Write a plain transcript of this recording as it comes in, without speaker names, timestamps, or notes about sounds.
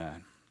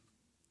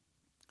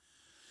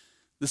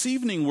This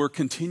evening, we're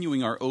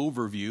continuing our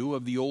overview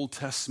of the Old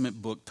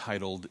Testament book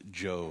titled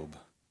Job.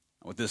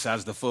 With this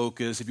as the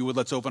focus, if you would,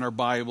 let's open our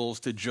Bibles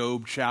to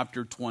Job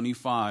chapter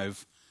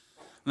 25.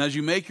 And as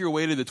you make your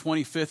way to the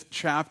 25th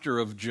chapter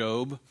of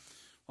Job,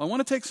 I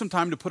want to take some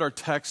time to put our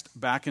text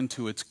back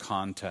into its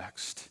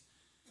context.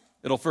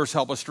 It'll first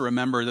help us to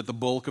remember that the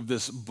bulk of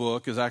this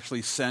book is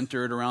actually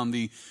centered around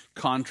the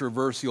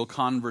controversial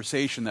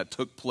conversation that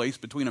took place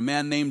between a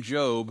man named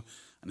Job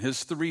and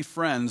his three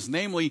friends,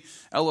 namely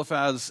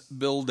Eliphaz,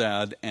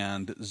 Bildad,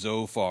 and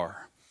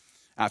Zophar.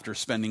 After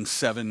spending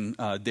 7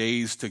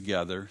 days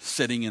together,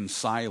 sitting in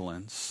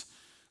silence,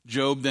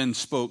 Job then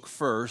spoke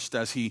first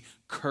as he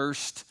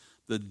cursed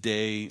the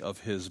day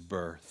of his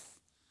birth.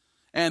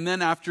 And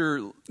then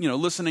after,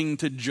 listening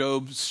to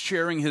Job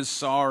sharing his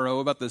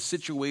sorrow about the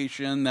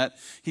situation that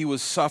he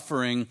was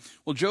suffering,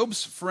 well,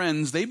 Job's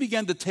friends, they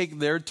began to take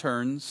their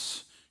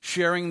turns,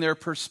 sharing their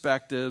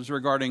perspectives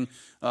regarding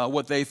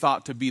what they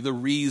thought to be the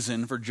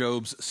reason for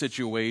Job's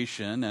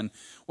situation. And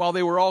while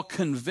they were all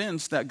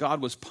convinced that God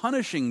was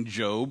punishing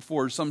Job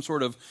for some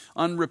sort of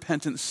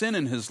unrepentant sin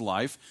in his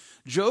life,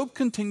 Job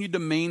continued to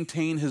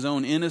maintain his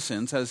own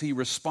innocence as he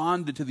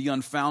responded to the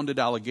unfounded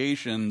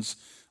allegations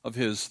of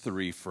his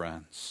three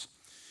friends.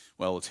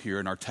 Well, it's here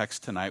in our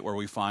text tonight where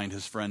we find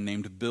his friend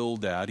named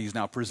Bildad. He's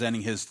now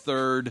presenting his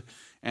third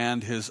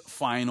and his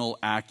final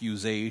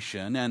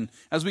accusation. And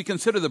as we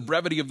consider the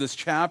brevity of this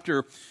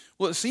chapter,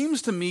 well, it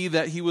seems to me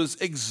that he was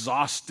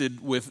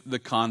exhausted with the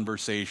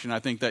conversation. I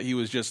think that he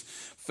was just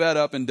fed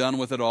up and done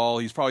with it all.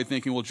 He's probably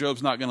thinking, well,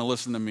 Job's not going to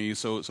listen to me,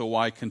 so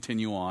why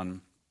continue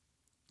on?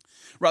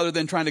 Rather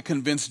than trying to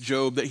convince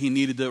Job that he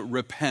needed to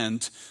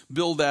repent,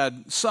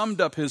 Bildad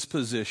summed up his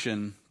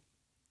position.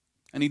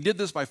 And he did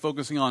this by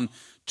focusing on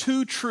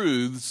two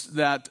truths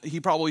that he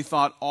probably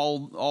thought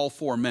all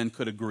four men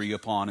could agree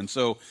upon. And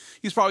so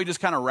he's probably just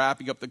kind of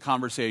wrapping up the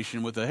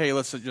conversation with hey,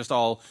 let's just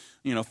all,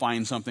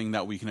 find something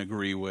that we can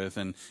agree with.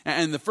 And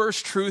the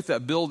first truth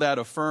that Bildad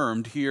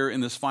affirmed here in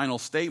this final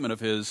statement of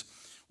his,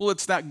 well,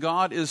 it's that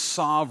God is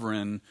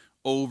sovereign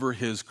over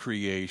his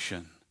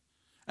creation.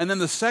 And then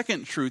the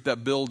second truth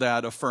that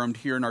Bildad affirmed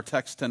here in our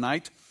text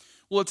tonight,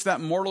 well, it's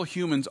that mortal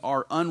humans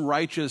are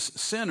unrighteous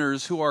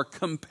sinners who are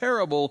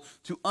comparable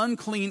to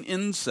unclean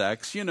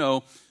insects,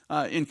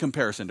 in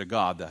comparison to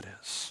God, that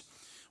is.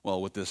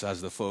 Well, with this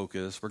as the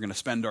focus, we're going to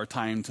spend our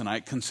time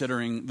tonight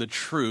considering the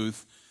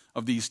truth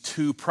of these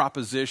two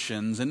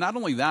propositions. And not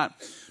only that,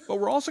 but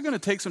we're also going to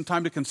take some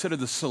time to consider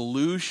the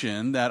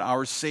solution that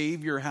our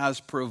Savior has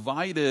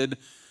provided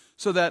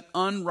so that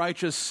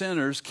unrighteous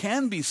sinners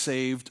can be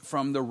saved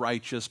from the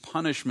righteous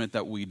punishment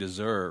that we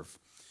deserve.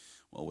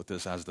 Well, with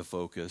this as the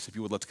focus, if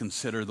you would, let's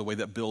consider the way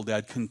that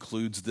Bildad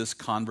concludes this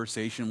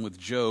conversation with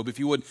Job. If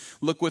you would,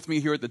 look with me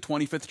here at the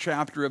 25th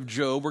chapter of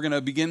Job. We're going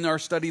to begin our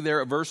study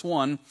there at verse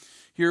 1.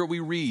 Here we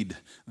read,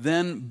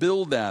 "Then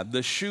Bildad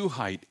the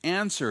Shuhite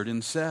answered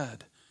and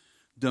said,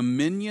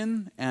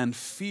 'Dominion and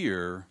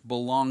fear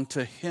belong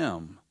to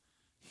him.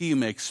 He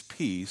makes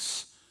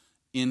peace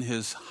in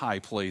his high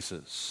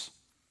places.'"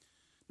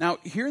 Now,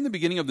 here in the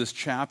beginning of this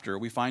chapter,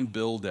 we find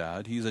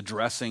Bildad. He's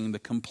addressing the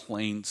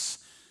complaints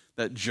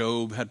that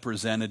Job had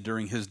presented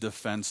during his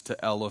defense to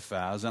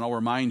Eliphaz. And I'll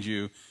remind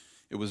you,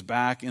 it was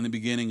back in the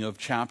beginning of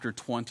chapter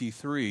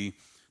 23.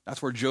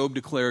 That's where Job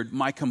declared,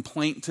 "My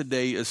complaint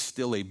today is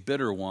still a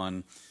bitter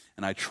one,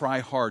 and I try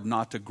hard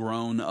not to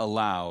groan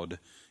aloud.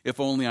 If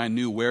only I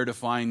knew where to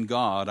find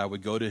God, I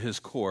would go to his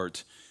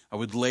court. I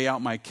would lay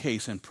out my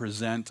case and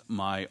present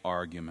my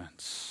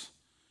arguments."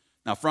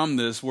 Now, from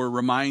this, we're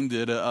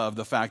reminded of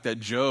the fact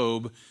that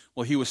Job,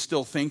 well, he was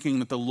still thinking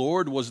that the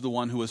Lord was the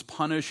one who was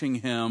punishing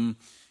him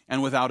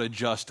and without a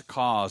just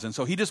cause. And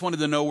so he just wanted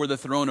to know where the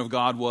throne of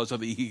God was so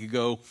that he could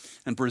go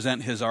and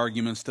present his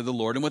arguments to the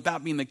Lord. And with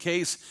that being the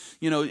case,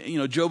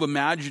 Job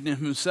imagined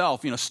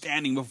himself,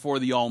 standing before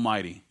the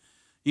Almighty.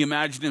 He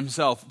imagined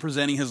himself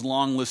presenting his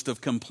long list of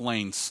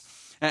complaints.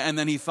 And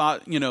then he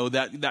thought,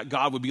 that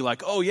God would be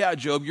like, "Oh yeah,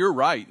 Job, you're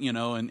right,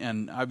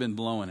 and I've been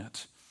blowing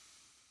it."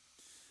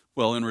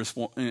 Well, in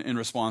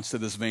response to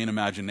this vain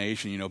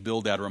imagination,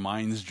 Bildad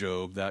reminds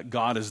Job that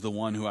God is the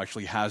one who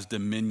actually has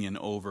dominion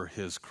over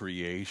his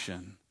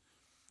creation.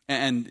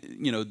 And,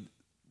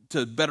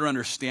 to better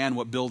understand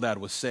what Bildad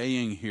was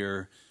saying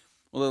here,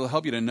 well, it'll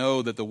help you to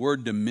know that the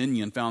word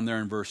dominion found there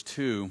in verse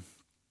 2,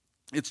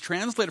 it's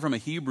translated from a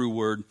Hebrew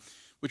word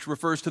which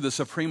refers to the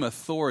supreme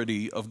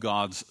authority of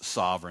God's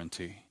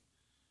sovereignty.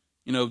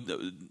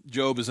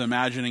 Job is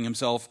imagining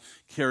himself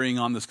carrying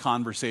on this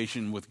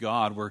conversation with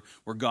God where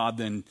God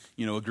then,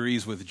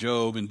 agrees with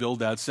Job, and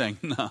Bildad's saying,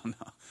 no,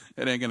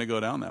 it ain't going to go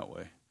down that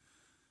way.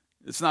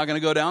 It's not going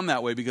to go down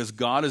that way because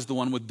God is the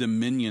one with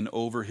dominion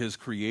over his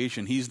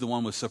creation. He's the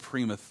one with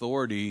supreme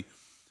authority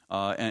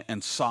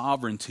and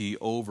sovereignty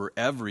over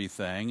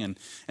everything. And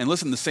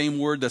listen, the same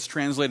word that's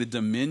translated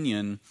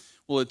dominion,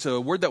 Well, it's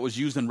a word that was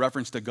used in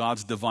reference to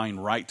God's divine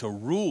right to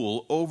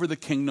rule over the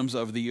kingdoms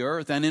of the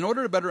earth. And in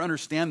order to better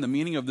understand the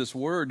meaning of this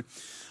word,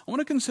 I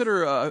want to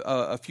consider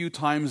a few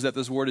times that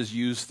this word is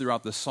used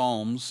throughout the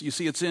Psalms. You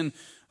see, it's in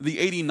the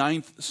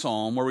 89th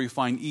Psalm where we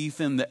find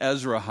Ethan the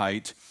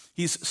Ezrahite.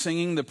 He's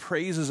singing the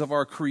praises of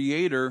our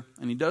Creator,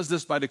 and he does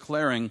this by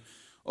declaring,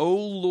 "O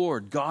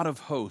Lord, God of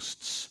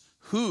hosts,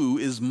 who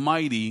is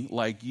mighty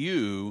like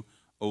you,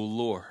 O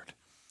Lord?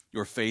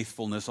 Your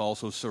faithfulness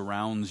also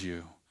surrounds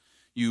you.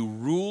 You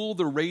rule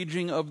the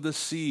raging of the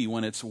sea.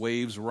 When its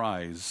waves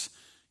rise,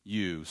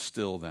 you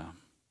still them."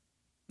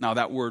 Now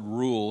that word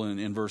rule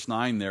in verse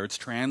 9 there, it's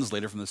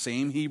translated from the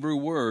same Hebrew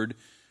word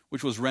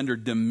which was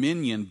rendered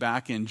dominion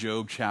back in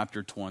Job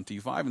chapter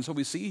 25. And so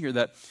we see here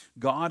that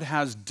God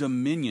has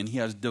dominion. He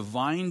has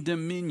divine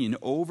dominion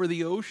over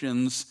the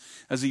oceans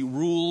as he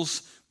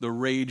rules the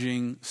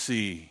raging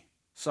sea.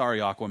 Sorry,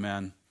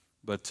 Aquaman,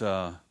 but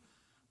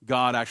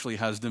God actually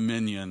has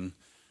dominion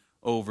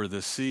over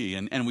the sea.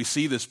 And we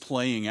see this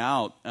playing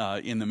out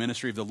in the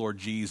ministry of the Lord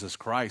Jesus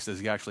Christ as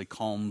he actually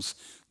calms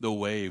the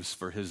waves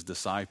for his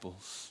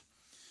disciples.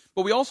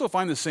 But we also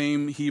find the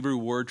same Hebrew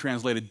word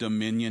translated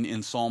dominion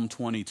in Psalm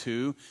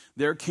 22.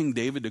 There King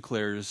David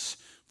declares,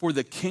 "For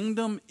the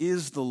kingdom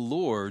is the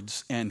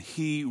Lord's, and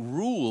he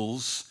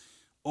rules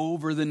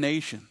over the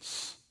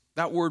nations."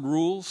 That word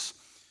rules,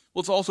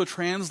 well, it's also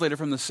translated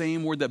from the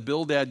same word that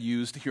Bildad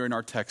used here in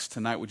our text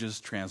tonight, which is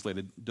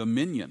translated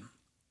dominion.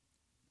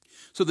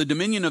 So the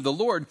dominion of the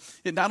Lord,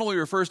 it not only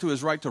refers to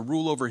his right to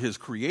rule over his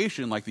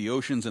creation, like the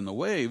oceans and the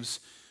waves,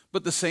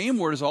 but the same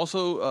word is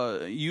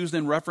also used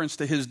in reference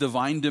to his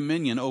divine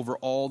dominion over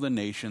all the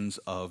nations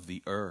of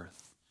the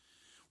earth.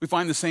 We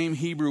find the same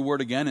Hebrew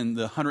word again in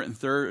the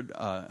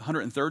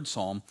 103rd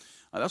Psalm.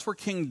 That's where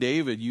King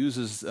David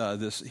uses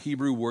this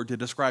Hebrew word to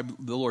describe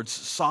the Lord's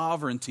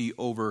sovereignty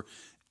over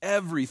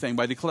everything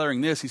by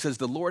declaring this. He says,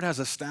 "The Lord has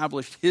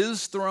established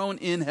his throne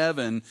in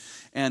heaven,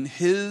 and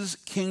his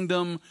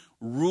kingdom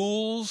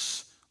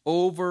rules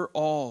over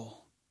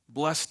all.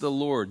 Bless the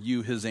Lord,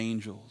 you his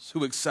angels,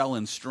 who excel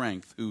in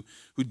strength, who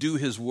do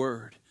his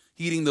word,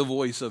 heeding the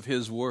voice of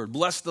his word.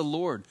 Bless the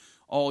Lord,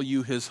 all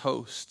you his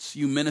hosts,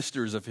 you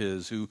ministers of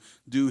his who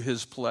do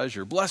his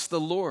pleasure. Bless the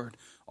Lord,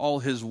 all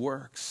his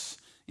works,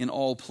 in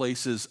all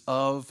places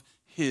of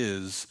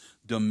his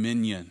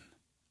dominion.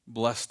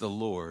 Bless the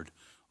Lord,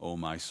 O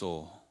my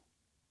soul."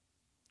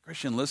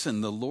 Christian,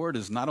 listen, the Lord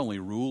is not only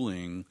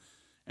ruling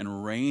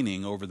and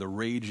reigning over the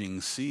raging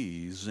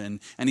seas,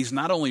 and he's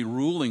not only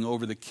ruling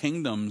over the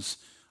kingdoms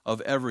of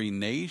every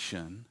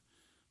nation,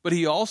 but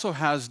he also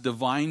has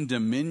divine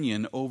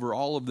dominion over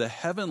all of the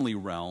heavenly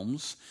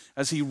realms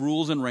as he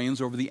rules and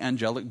reigns over the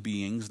angelic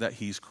beings that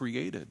he's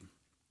created.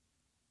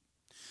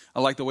 I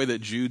like the way that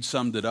Jude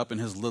summed it up in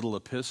his little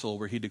epistle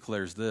where he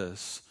declares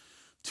this: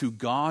 "To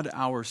God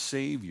our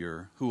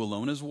Savior, who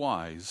alone is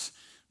wise,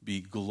 be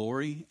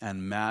glory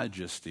and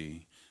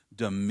majesty,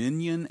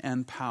 dominion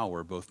and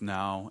power, both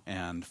now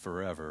and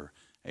forever.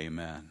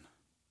 Amen."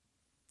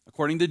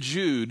 According to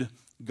Jude,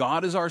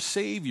 God is our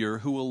Savior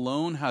who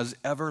alone has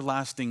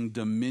everlasting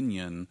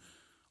dominion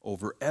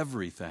over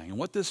everything. And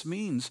what this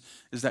means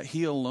is that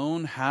he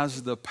alone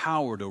has the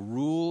power to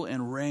rule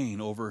and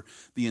reign over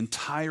the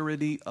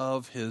entirety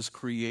of his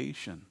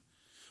creation.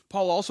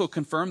 Paul also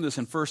confirmed this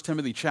in 1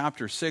 Timothy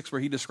chapter 6,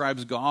 where he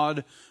describes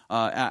God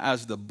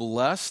as the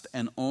blessed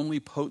and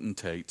only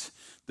potentate,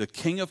 the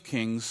King of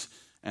kings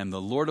and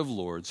the Lord of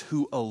lords,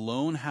 who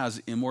alone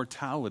has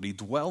immortality,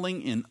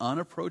 dwelling in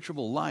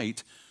unapproachable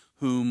light,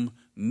 whom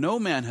no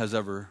man has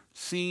ever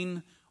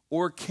seen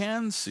or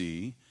can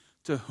see,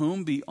 to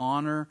whom be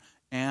honor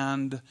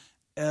and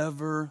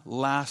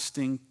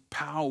everlasting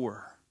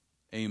power.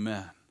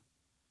 Amen.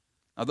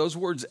 Now those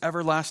words,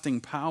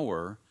 everlasting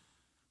power,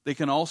 they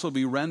can also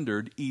be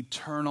rendered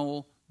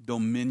eternal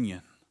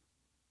dominion.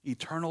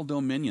 Eternal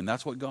dominion.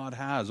 That's what God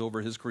has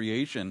over his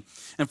creation.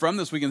 And from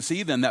this we can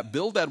see then that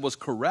Bildad was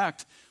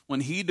correct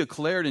when he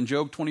declared in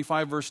Job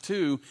 25 verse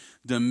 2,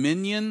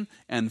 "Dominion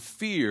and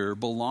fear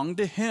belong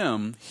to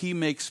him. He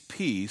makes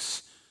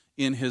peace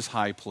in his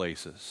high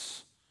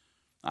places."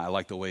 I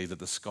like the way that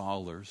the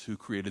scholars who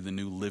created the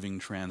New Living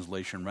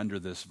Translation render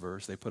this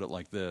verse. They put it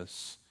like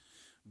this: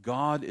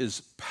 "God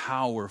is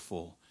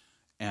powerful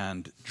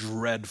and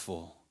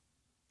dreadful.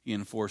 He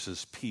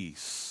enforces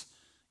peace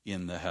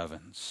in the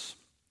heavens."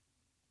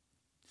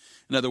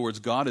 In other words,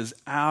 God is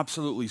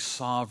absolutely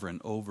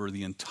sovereign over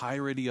the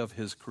entirety of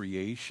his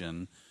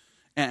creation.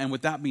 And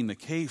with that being the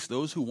case,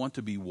 those who want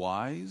to be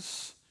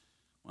wise,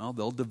 well,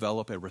 they'll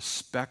develop a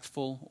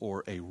respectful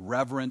or a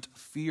reverent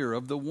fear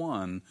of the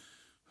one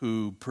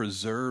who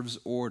preserves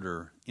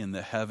order in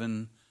the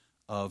heaven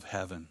of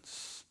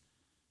heavens.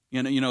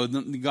 You know,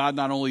 God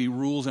not only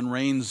rules and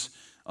reigns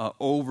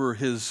over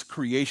his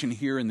creation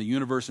here in the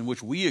universe in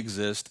which we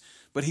exist,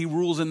 but he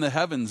rules in the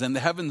heavens and the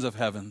heavens of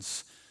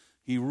heavens.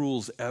 He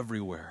rules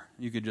everywhere.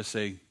 You could just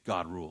say,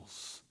 God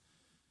rules.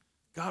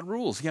 God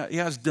rules. He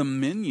has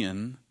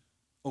dominion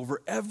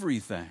over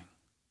everything.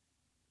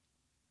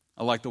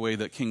 I like the way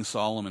that King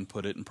Solomon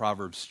put it in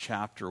Proverbs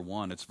chapter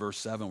 1. It's verse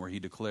 7 where he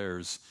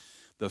declares,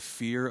 "The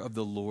fear of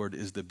the Lord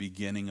is the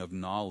beginning of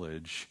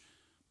knowledge,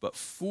 but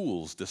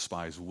fools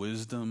despise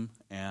wisdom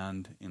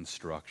and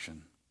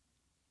instruction."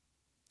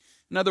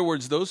 In other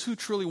words, those who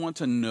truly want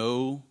to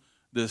know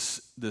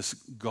this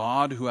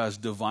God who has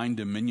divine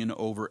dominion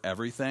over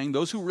everything,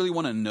 those who really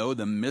want to know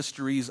the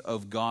mysteries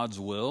of God's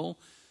will,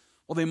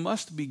 well, they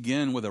must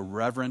begin with a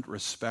reverent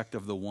respect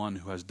of the one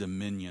who has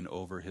dominion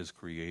over his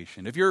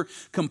creation. If you're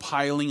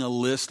compiling a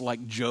list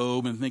like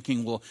Job and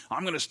thinking, well,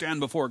 I'm going to stand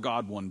before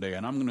God one day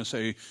and I'm going to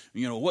say,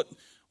 what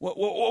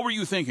were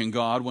you thinking,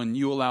 God, when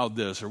you allowed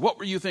this? Or what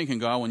were you thinking,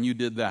 God, when you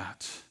did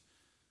that?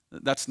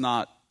 That's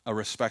not a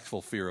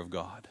respectful fear of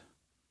God.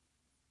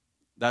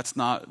 That's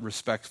not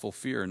respectful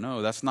fear.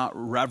 No, that's not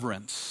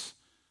reverence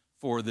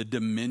for the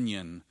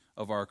dominion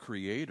of our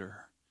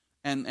Creator.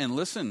 And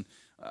listen,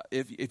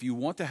 if you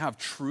want to have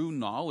true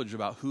knowledge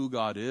about who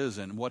God is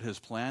and what his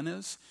plan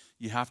is,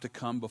 you have to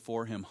come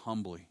before him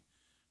humbly.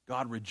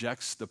 God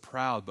rejects the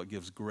proud but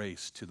gives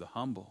grace to the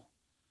humble.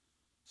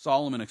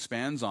 Solomon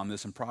expands on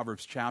this in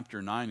Proverbs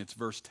chapter 9. It's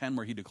verse 10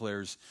 where he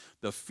declares,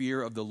 "The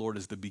fear of the Lord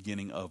is the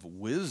beginning of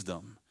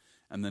wisdom,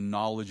 and the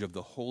knowledge of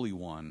the Holy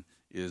One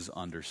is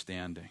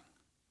understanding."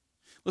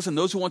 Listen,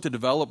 those who want to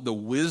develop the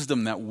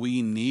wisdom that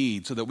we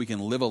need so that we can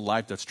live a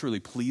life that's truly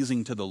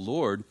pleasing to the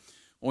Lord,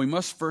 well, we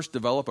must first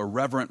develop a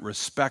reverent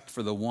respect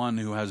for the one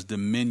who has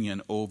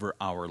dominion over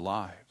our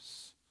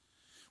lives.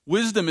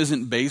 Wisdom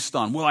isn't based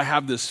on, well, I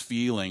have this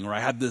feeling, or I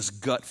had this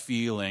gut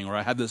feeling, or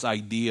I had this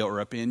idea or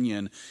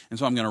opinion, and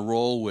so I'm going to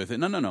roll with it.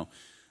 No.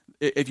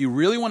 If you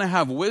really want to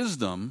have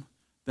wisdom,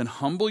 then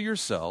humble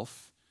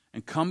yourself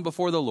and come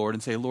before the Lord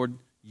and say, "Lord,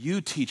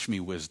 you teach me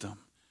wisdom.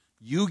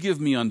 You give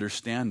me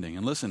understanding."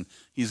 And listen,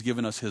 he's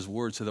given us his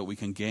word so that we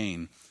can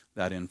gain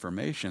that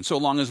information, so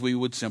long as we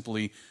would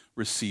simply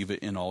receive it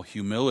in all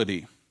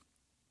humility.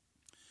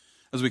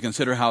 As we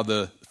consider how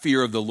the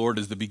fear of the Lord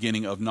is the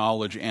beginning of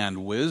knowledge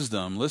and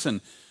wisdom,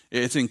 listen,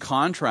 it's in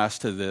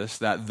contrast to this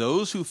that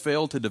those who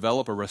fail to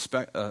develop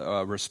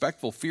a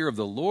respectful fear of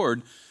the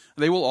Lord,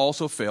 they will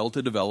also fail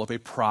to develop a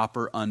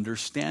proper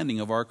understanding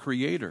of our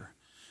Creator.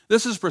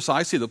 This is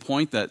precisely the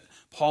point that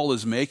Paul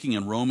is making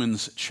in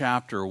Romans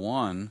chapter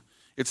 1.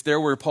 It's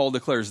there where Paul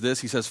declares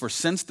this. He says, "For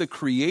since the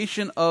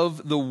creation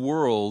of the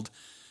world,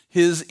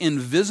 his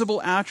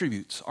invisible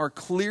attributes are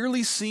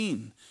clearly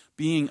seen,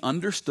 being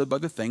understood by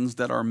the things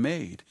that are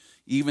made,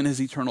 even his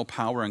eternal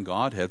power and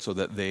Godhead, so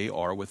that they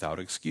are without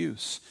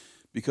excuse.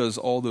 Because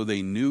although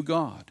they knew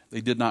God,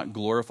 they did not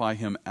glorify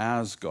him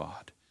as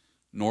God,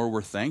 nor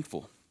were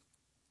thankful,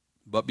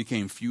 but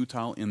became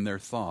futile in their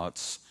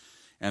thoughts,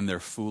 and their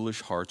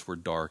foolish hearts were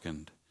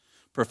darkened.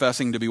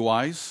 Professing to be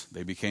wise,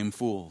 they became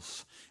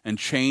fools, and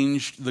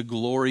changed the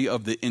glory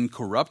of the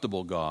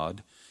incorruptible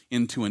God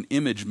into an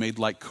image made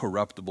like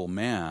corruptible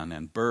man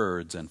and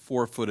birds and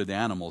four-footed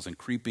animals and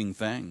creeping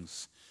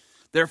things.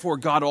 Therefore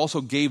God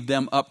also gave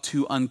them up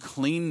to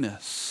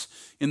uncleanness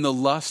in the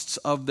lusts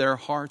of their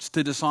hearts,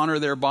 to dishonor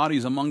their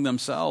bodies among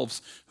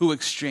themselves, who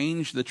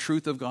exchanged the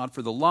truth of God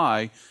for the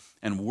lie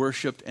and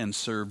worshiped and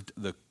served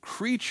the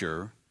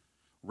creature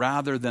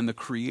rather than the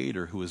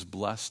Creator, who is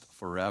blessed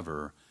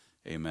forever.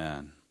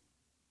 Amen."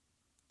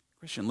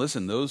 Christian,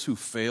 listen, those who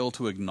fail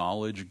to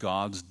acknowledge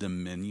God's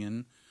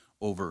dominion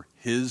over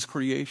his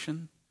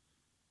creation,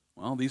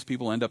 well, these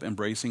people end up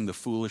embracing the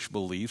foolish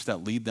beliefs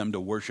that lead them to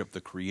worship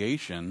the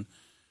creation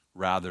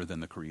rather than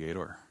the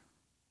Creator.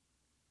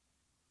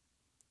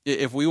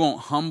 If we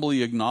won't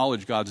humbly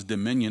acknowledge God's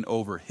dominion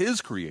over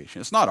his creation,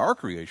 it's not our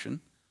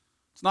creation,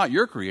 it's not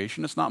your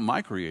creation, it's not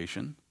my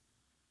creation,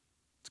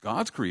 it's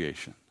God's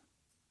creation.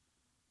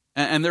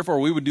 And therefore,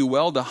 we would do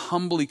well to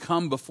humbly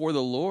come before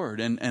the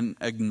Lord and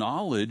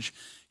acknowledge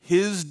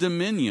his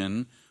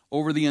dominion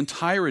over the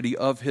entirety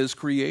of his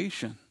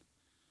creation.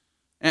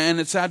 And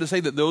it's sad to say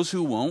that those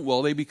who won't,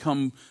 well, they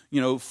become,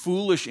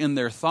 foolish in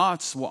their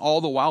thoughts, all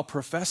the while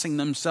professing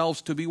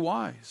themselves to be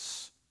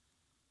wise.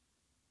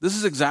 This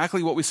is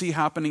exactly what we see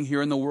happening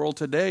here in the world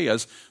today,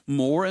 as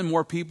more and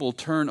more people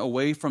turn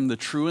away from the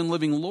true and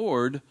living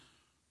Lord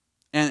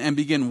and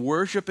begin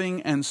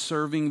worshiping and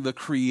serving the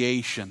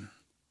creation.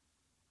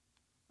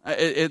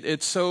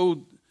 It's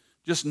so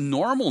just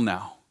normal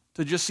now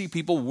to just see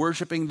people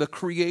worshiping the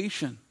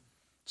creation.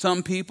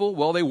 Some people,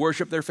 well, they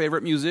worship their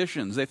favorite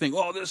musicians. They think,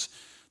 oh, this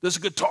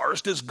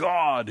guitarist is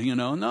God.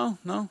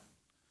 No,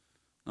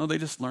 they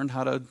just learned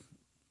how to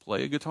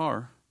play a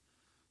guitar.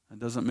 That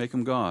doesn't make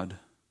them God.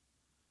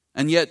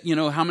 And yet,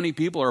 how many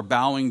people are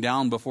bowing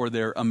down before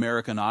their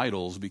American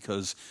idols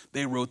because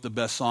they wrote the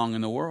best song in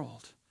the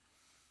world?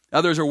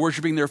 Others are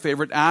worshiping their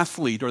favorite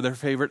athlete or their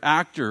favorite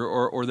actor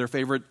or their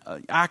favorite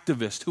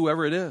activist,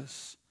 whoever it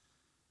is.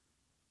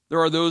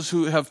 There are those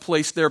who have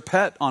placed their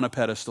pet on a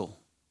pedestal.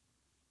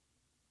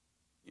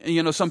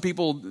 Some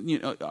people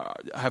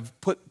have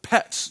put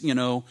pets,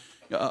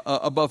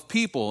 above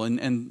people.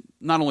 And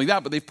not only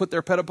that, but they've put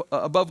their pet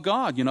above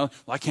God. Well,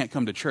 I can't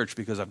come to church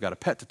because I've got a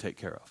pet to take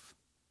care of.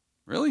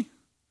 Really?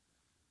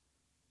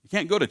 You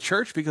can't go to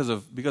church because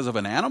of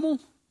an animal?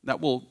 that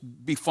will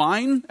be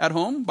fine at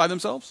home by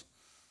themselves?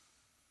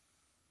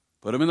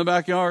 Put them in the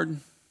backyard.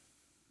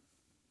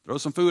 Throw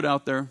some food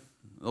out there.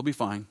 They'll be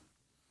fine.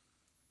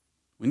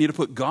 We need to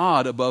put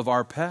God above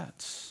our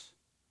pets.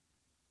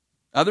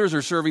 Others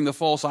are serving the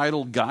false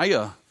idol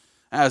Gaia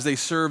as they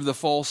serve the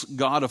false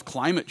god of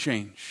climate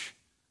change.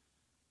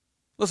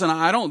 Listen,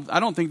 I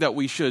don't think that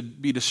we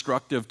should be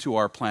destructive to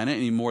our planet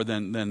any more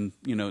than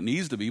it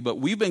needs to be, but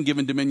we've been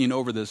given dominion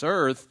over this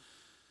earth,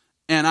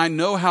 and I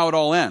know how it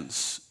all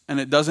ends, and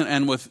it doesn't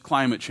end with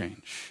climate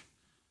change.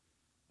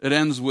 It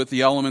ends with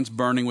the elements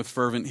burning with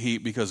fervent heat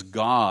because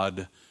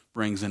God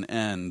brings an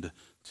end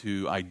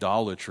to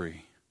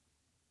idolatry.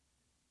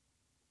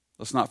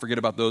 Let's not forget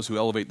about those who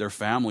elevate their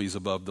families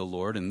above the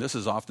Lord, and this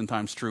is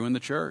oftentimes true in the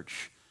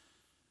church.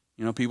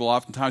 People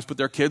oftentimes put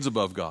their kids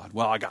above God.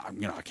 Well, I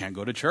can't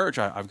go to church.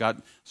 I've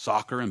got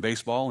soccer and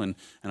baseball, and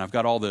I've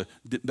got all the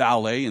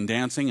ballet and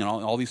dancing and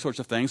all these sorts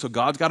of things. So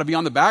God's got to be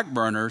on the back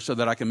burner so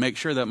that I can make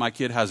sure that my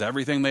kid has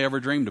everything they ever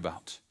dreamed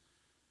about.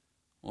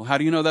 Well, how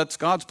do you know that's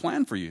God's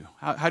plan for you?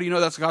 How do you know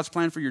that's God's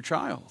plan for your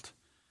child?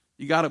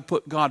 You got to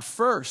put God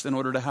first in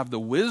order to have the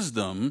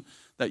wisdom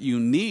that you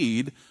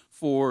need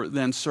for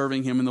then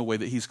serving him in the way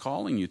that he's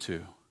calling you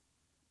to.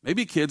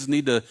 Maybe kids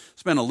need to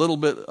spend a little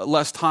bit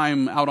less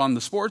time out on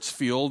the sports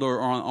field or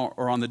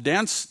on the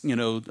dance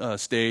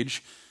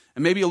stage,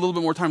 and maybe a little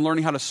bit more time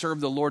learning how to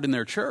serve the Lord in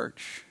their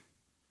church.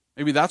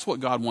 Maybe that's what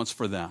God wants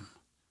for them.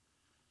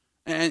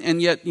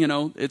 And yet,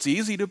 it's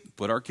easy to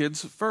put our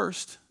kids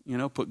first,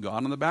 put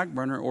God on the back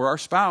burner, or our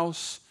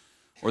spouse,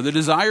 or the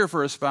desire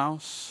for a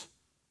spouse.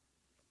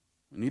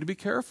 We need to be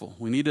careful.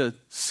 We need to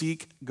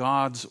seek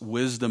God's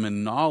wisdom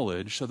and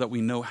knowledge so that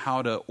we know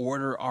how to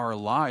order our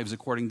lives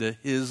according to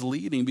his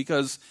leading,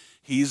 because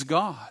he's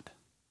God.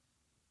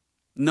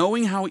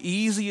 Knowing how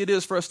easy it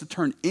is for us to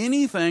turn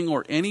anything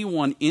or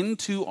anyone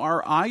into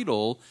our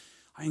idol,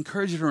 I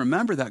encourage you to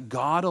remember that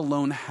God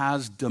alone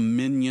has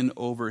dominion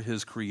over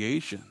his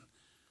creation.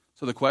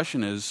 So the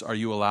question is, are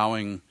you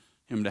allowing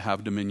him to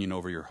have dominion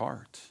over your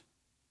heart?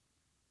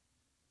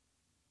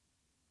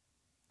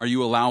 Are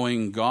you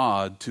allowing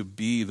God to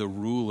be the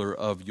ruler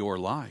of your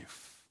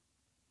life?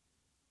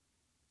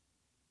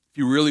 If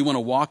you really want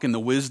to walk in the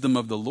wisdom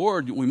of the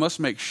Lord, we must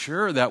make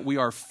sure that we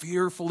are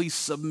fearfully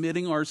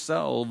submitting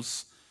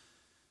ourselves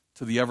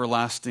to the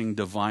everlasting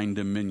divine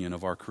dominion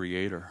of our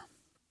Creator.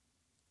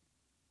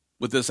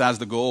 With this as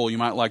the goal, you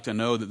might like to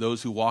know that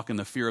those who walk in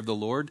the fear of the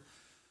Lord,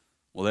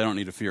 well, they don't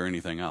need to fear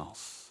anything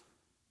else.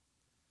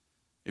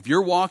 If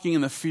you're walking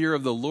in the fear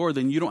of the Lord,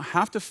 then you don't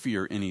have to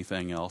fear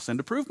anything else. And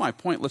to prove my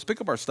point, let's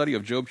pick up our study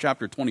of Job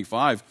chapter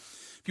 25.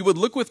 If you would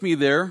look with me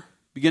there,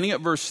 beginning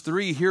at verse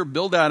 3, here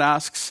Bildad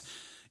asks,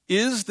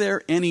 "Is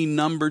there any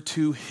number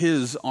to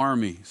his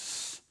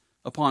armies?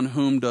 Upon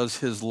whom does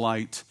his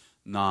light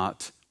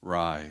not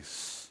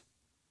rise?"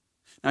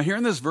 Now here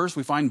in this verse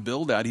we find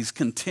Bildad, he's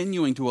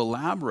continuing to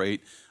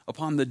elaborate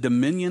upon the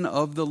dominion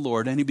of the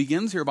Lord. And he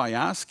begins here by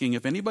asking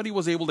if anybody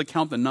was able to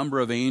count the number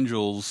of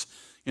angels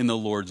in the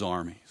Lord's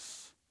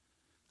armies.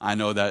 I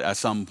know that at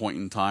some point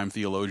in time,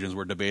 theologians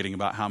were debating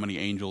about how many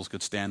angels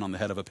could stand on the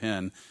head of a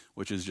pin,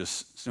 which is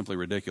just simply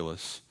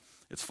ridiculous.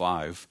 It's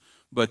 5.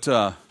 But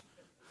I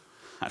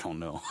don't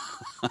know.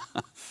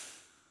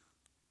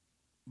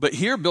 But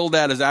here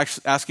Bildad is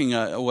asking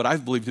what I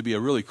believe to be a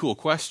really cool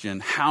question.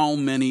 How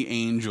many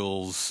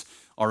angels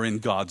are in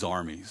God's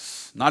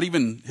armies? Not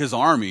even his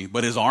army,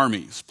 but his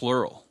armies,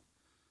 plural.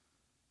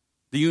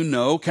 Do you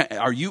know,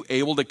 are you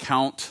able to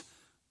count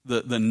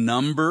the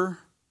number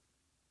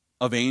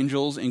of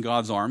angels in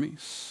God's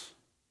armies?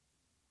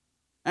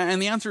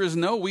 And the answer is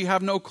no. We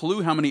have no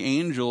clue how many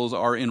angels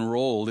are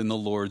enrolled in the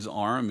Lord's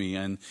army.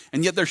 And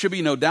yet there should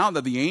be no doubt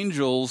that the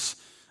angels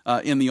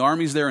in the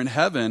armies there in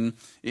heaven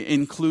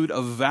include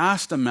a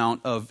vast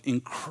amount of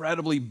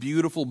incredibly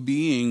beautiful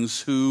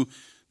beings who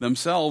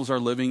themselves are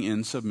living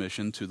in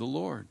submission to the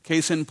Lord.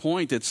 Case in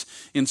point, it's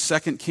in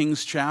 2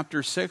 Kings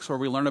chapter 6 where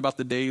we learn about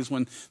the days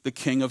when the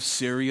king of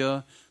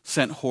Syria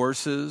sent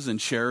horses and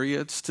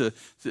chariots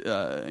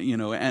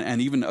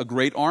and even a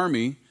great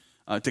army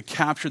to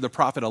capture the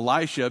prophet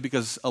Elisha,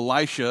 because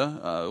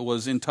Elisha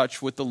was in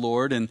touch with the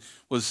Lord and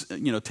was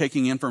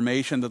taking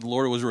information that the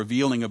Lord was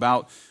revealing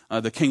about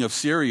the king of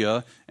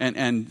Syria,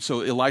 and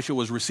so Elisha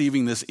was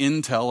receiving this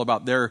intel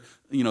about their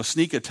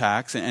sneak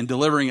attacks and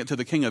delivering it to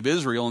the king of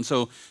Israel. And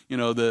so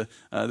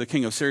the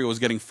king of Syria was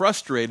getting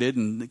frustrated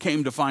and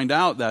came to find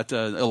out that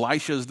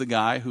Elisha is the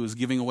guy who's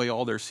giving away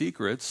all their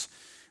secrets.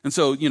 And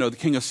so, the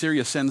king of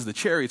Syria sends the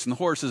chariots and the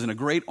horses and a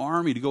great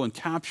army to go and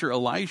capture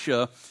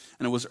Elisha.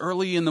 And it was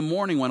early in the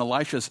morning when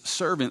Elisha's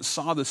servant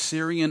saw the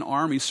Syrian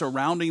army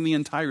surrounding the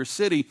entire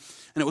city.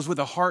 And it was with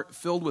a heart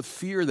filled with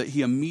fear that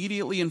he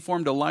immediately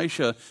informed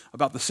Elisha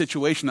about the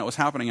situation that was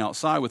happening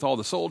outside with all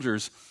the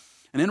soldiers.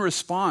 And in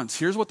response,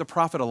 here's what the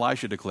prophet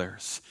Elisha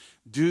declares: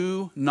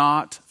 "Do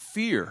not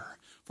fear,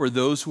 for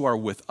those who are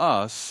with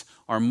us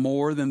are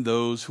more than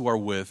those who are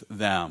with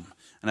them."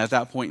 And at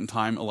that point in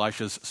time,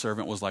 Elisha's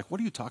servant was like,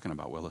 "What are you talking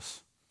about, Willis?"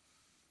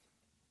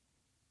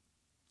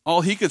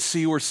 All he could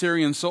see were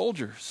Syrian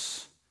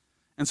soldiers.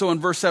 And so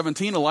in verse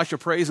 17, Elisha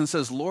prays and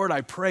says, Lord,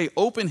 I pray,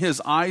 open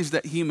his eyes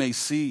that he may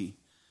see.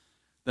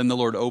 Then the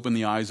Lord opened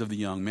the eyes of the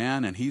young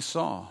man, and he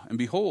saw. And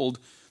behold,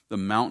 the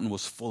mountain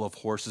was full of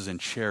horses and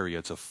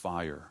chariots of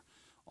fire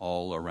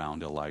all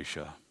around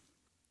Elisha.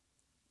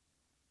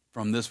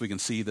 From this we can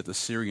see that the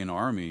Syrian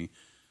army,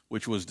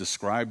 which was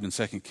described in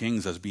 2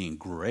 Kings as being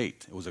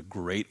great, it was a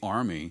great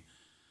army.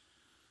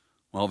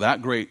 Well,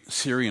 that great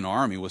Syrian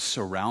army was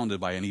surrounded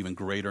by an even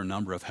greater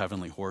number of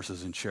heavenly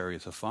horses and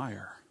chariots of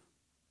fire.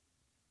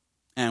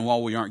 And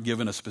while we aren't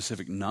given a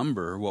specific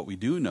number, what we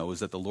do know is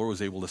that the Lord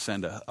was able to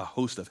send a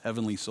host of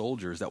heavenly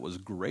soldiers that was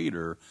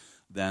greater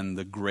than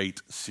the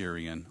great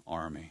Syrian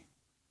army.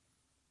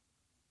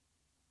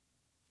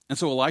 And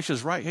so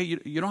Elisha's right. Hey,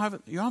 you don't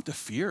have to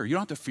fear. You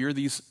don't have to fear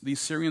these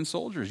Syrian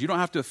soldiers. You don't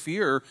have to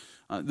fear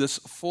this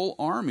full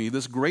army,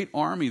 this great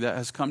army that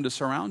has come to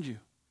surround you.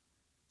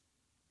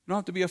 You don't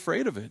have to be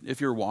afraid of it if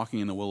you're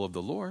walking in the will of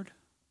the Lord.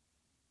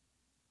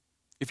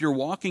 If you're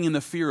walking in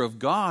the fear of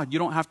God, you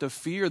don't have to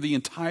fear the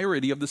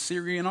entirety of the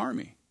Syrian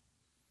army.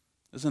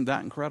 Isn't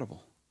that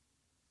incredible?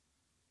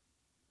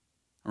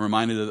 I'm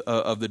reminded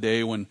of the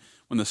day when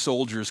the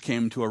soldiers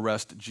came to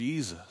arrest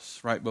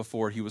Jesus right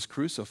before he was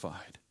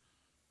crucified.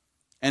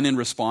 And in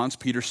response,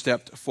 Peter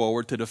stepped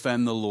forward to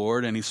defend the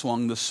Lord, and he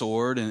swung the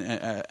sword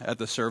at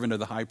the servant of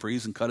the high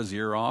priest and cut his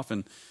ear off.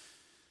 And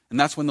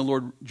that's when the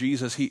Lord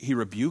Jesus, he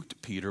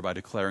rebuked Peter by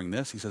declaring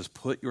this. He says,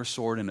 put your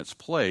sword in its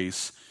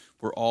place,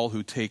 for all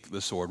who take the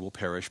sword will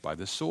perish by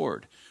the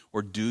sword.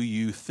 Or do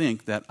you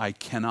think that I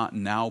cannot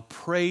now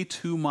pray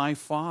to my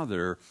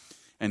Father,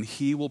 and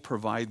he will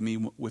provide me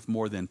with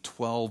more than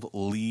 12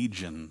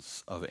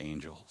 legions of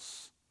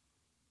angels?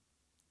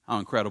 How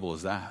incredible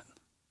is that?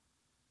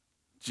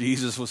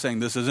 Jesus was saying,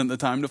 this isn't the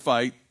time to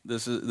fight.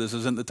 This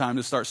isn't the time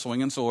to start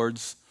swinging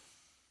swords.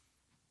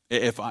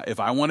 If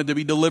I wanted to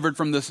be delivered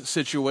from this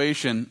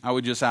situation, I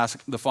would just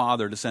ask the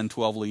Father to send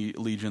 12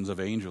 legions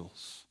of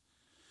angels.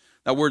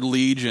 That word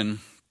legion,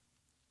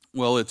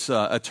 well, it's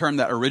a term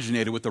that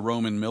originated with the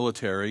Roman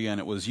military, and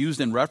it was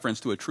used in reference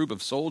to a troop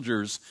of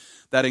soldiers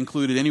that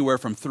included anywhere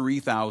from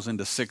 3,000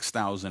 to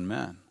 6,000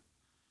 men.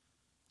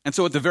 And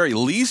so at the very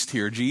least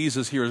here,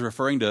 Jesus here is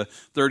referring to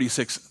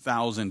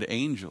 36,000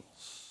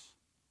 angels.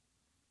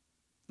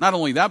 Not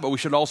only that, but we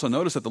should also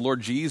notice that the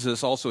Lord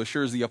Jesus also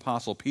assures the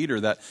Apostle Peter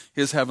that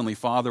his heavenly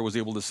Father was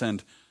able to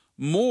send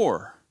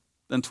more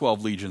than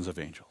 12 legions of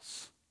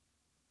angels.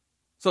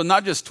 So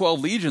not just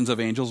 12 legions of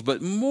angels, but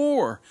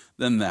more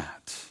than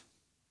that.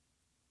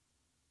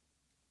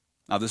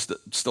 Now, this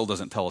still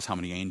doesn't tell us how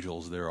many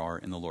angels there are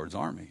in the Lord's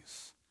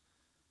armies.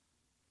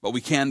 But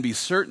we can be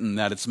certain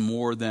that it's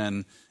more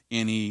than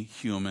any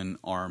human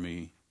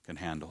army can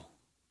handle.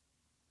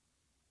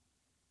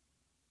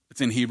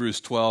 It's in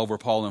Hebrews 12 where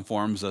Paul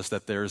informs us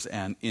that there's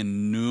an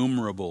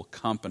innumerable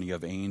company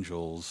of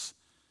angels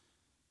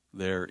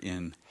there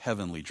in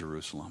heavenly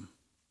Jerusalem.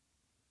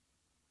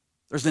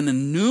 There's an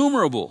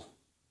innumerable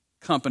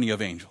company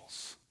of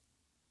angels.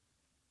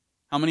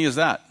 How many is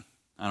that?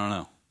 I don't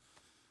know.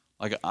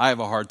 Like, I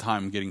have a hard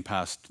time getting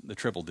past the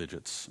triple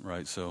digits,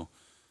 right? So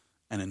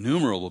an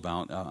innumerable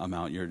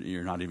amount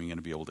you're not even going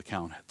to be able to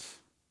count it.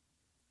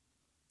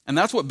 And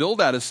that's what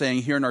Bildad is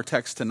saying here in our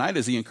text tonight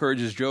as he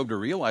encourages Job to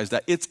realize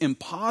that it's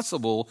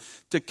impossible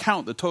to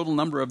count the total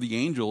number of the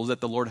angels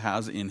that the Lord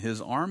has in his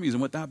armies.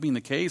 And with that being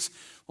the case,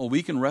 well,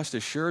 we can rest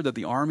assured that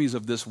the armies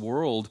of this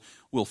world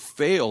will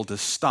fail to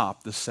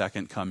stop the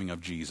second coming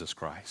of Jesus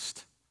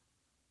Christ.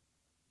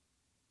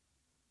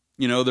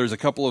 You know, there's a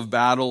couple of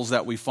battles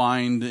that we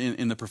find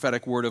in the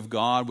prophetic word of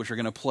God which are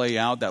going to play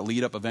out that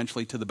lead up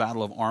eventually to the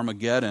battle of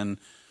Armageddon.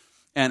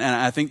 And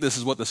I think this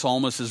is what the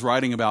psalmist is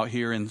writing about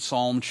here in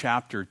Psalm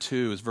chapter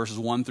 2. It's verses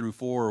 1 through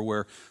 4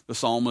 where the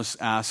psalmist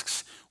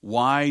asks,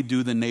 why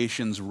do the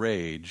nations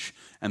rage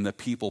and the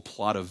people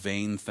plot a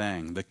vain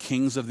thing? The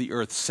kings of the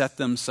earth set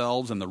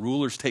themselves and the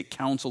rulers take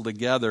counsel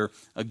together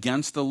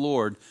against the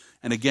Lord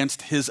and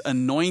against his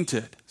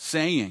anointed,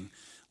 saying,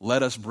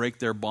 let us break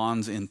their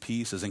bonds in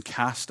pieces and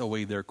cast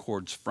away their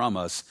cords from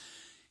us.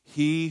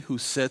 He who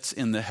sits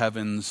in the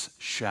heavens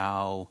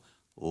shall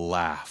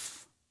laugh.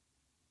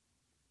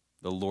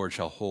 The Lord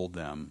shall hold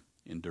them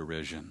in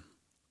derision.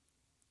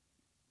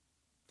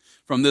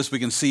 From this we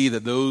can see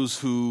that those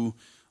who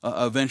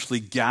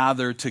eventually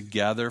gather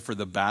together for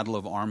the battle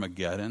of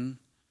Armageddon,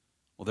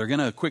 well, they're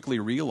going to quickly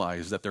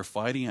realize that they're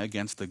fighting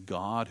against the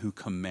God who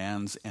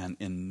commands an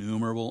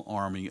innumerable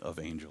army of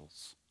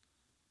angels.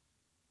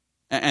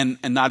 And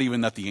not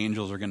even that the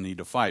angels are going to need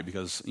to fight,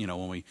 because, you know,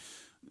 when we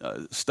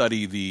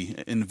study the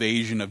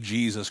invasion of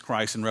Jesus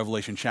Christ in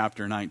Revelation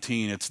chapter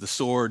 19, it's the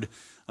sword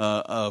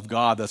of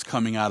God that's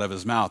coming out of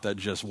his mouth that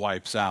just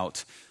wipes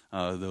out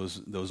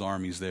those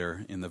armies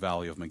there in the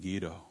valley of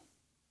Megiddo.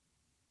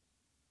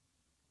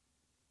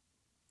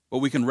 But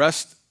we can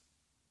rest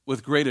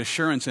with great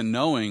assurance in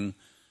knowing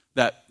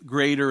that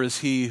greater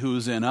is he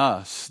who's in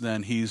us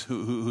than he's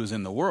who's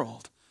in the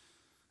world.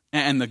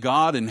 And the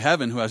God in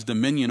heaven who has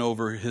dominion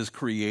over his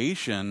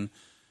creation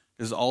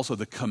is also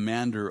the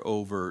commander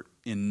over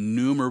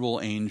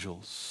innumerable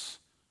angels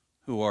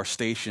who are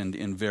stationed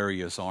in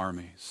various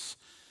armies.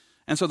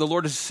 And so the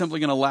Lord is simply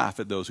going to laugh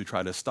at those who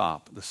try to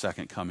stop the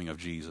second coming of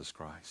Jesus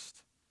Christ.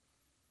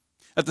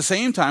 At the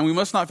same time, we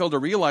must not fail to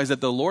realize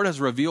that the Lord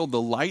has revealed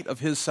the light of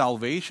his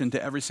salvation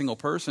to every single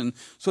person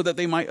so that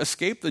they might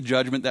escape the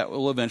judgment that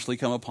will eventually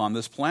come upon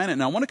this planet.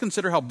 Now, I want to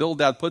consider how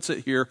Bildad puts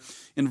it here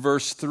in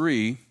verse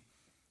 3.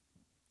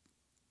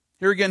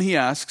 Here again he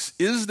asks,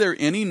 "Is there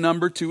any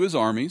number to his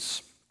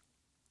armies?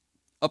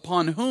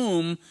 Upon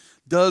whom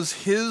does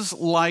his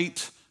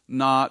light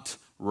not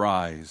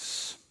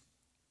rise?"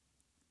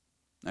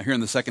 Now here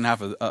in the second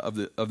half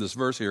of this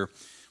verse here,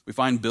 we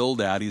find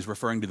Bildad, he's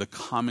referring to the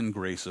common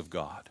grace of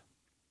God.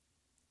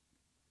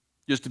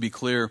 Just to be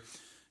clear,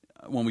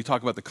 when we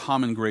talk about the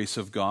common grace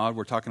of God,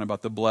 we're talking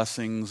about the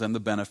blessings and the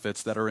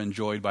benefits that are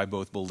enjoyed by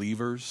both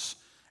believers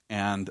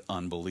and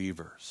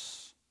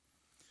unbelievers.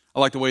 I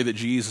like the way that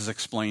Jesus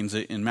explains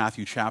it in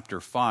Matthew chapter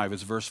 5.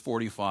 It's verse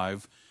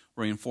 45,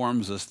 where he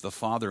informs us the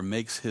Father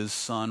makes his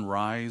sun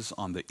rise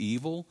on the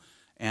evil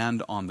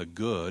and on the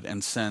good,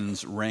 and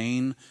sends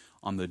rain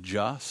on the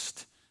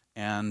just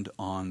and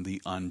on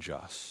the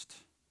unjust.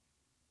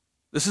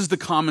 This is the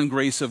common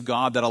grace of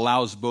God that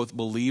allows both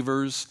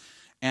believers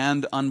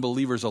and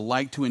unbelievers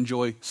alike to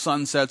enjoy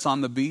sunsets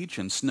on the beach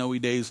and snowy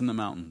days in the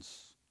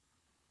mountains.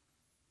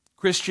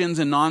 Christians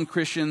and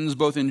non-Christians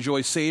both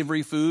enjoy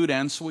savory food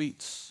and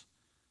sweets.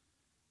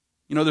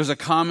 You know, there's a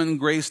common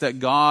grace that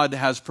God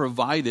has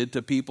provided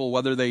to people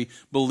whether they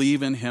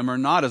believe in him or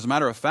not. As a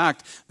matter of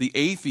fact, the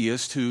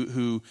atheist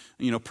who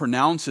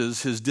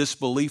pronounces his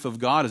disbelief of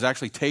God is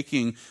actually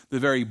taking the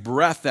very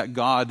breath that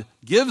God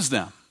gives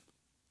them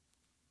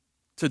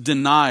to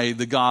deny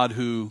the God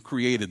who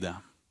created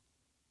them.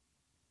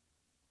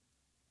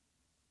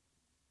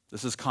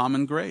 This is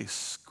common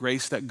grace,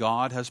 grace that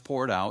God has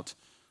poured out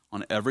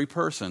on every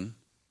person,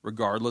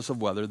 regardless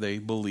of whether they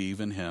believe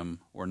in him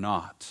or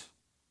not.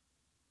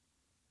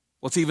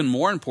 What's even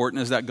more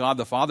important is that God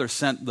the Father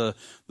sent the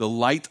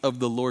light of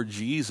the Lord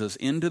Jesus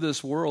into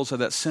this world so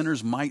that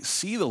sinners might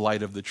see the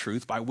light of the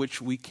truth by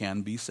which we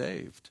can be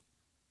saved.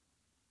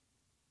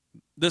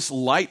 This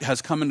light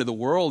has come into the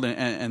world,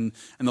 and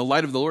the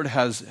light of the Lord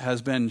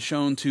has been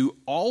shown to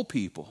all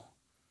people.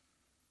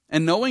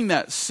 And knowing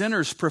that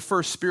sinners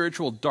prefer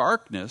spiritual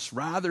darkness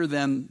rather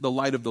than the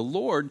light of the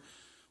Lord,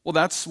 well,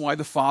 that's why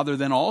the Father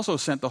then also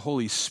sent the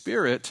Holy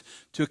Spirit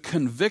to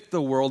convict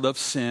the world of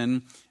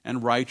sin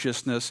and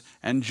righteousness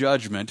and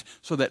judgment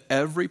so that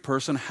every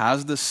person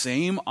has the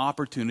same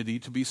opportunity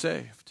to be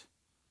saved.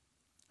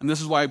 And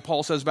this is why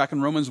Paul says back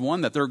in Romans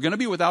 1 that they're going to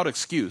be without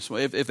excuse.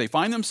 If they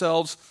find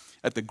themselves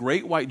at the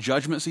great white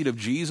judgment seat of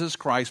Jesus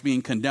Christ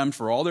being condemned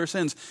for all their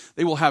sins,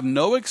 they will have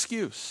no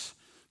excuse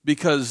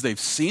because they've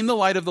seen the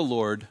light of the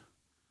Lord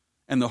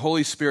and the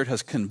Holy Spirit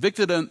has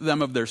convicted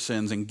them of their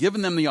sins and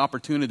given them the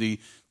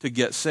opportunity to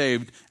get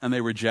saved, and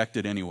they reject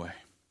it anyway.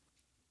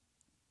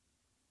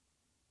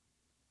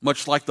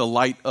 Much like the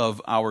light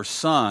of our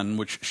sun,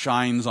 which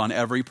shines on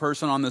every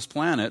person on this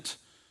planet,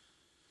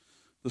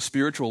 the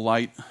spiritual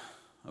light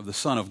of the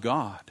Son of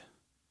God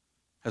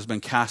has been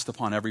cast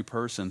upon every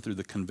person through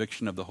the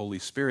conviction of the Holy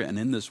Spirit. And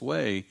in this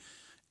way,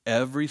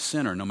 every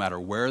sinner, no matter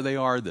where they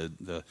are,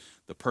 the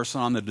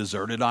person on the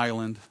deserted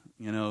island,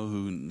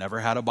 who never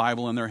had a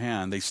Bible in their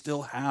hand, they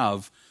still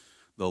have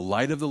the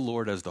light of the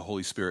Lord as the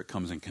Holy Spirit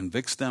comes and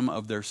convicts them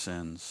of their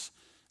sins.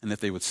 And if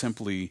they would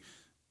simply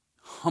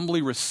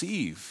humbly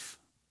receive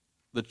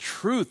the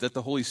truth that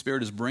the Holy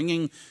Spirit is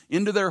bringing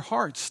into their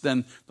hearts,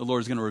 then the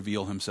Lord is going to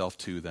reveal himself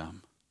to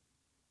them.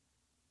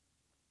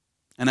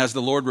 And as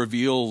the Lord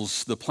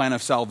reveals the plan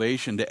of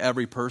salvation to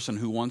every person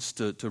who wants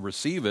to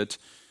receive it,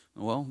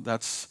 well,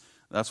 that's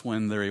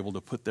when they're able to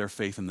put their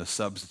faith in the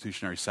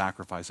substitutionary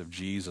sacrifice of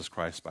Jesus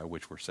Christ by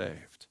which we're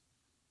saved.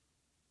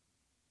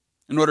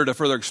 In order to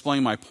further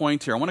explain my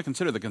point here, I want to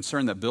consider the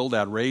concern that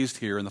Bildad raised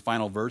here in the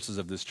final verses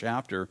of this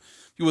chapter.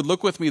 If you would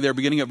look with me there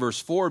beginning at verse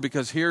 4,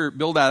 because here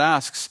Bildad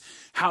asks,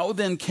 "How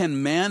then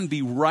can man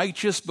be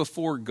righteous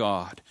before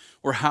God?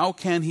 Or how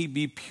can he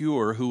be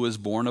pure who is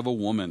born of a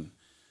woman?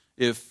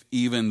 If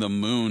even the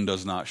moon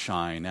does not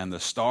shine and the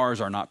stars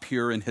are not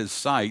pure in his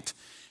sight,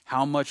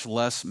 how much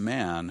less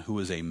man who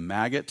is a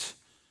maggot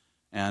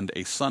and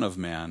a son of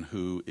man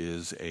who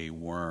is a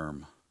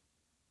worm?"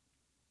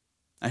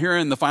 Now here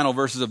in the final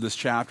verses of this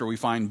chapter, we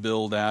find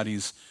Bildad,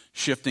 he's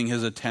shifting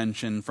his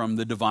attention from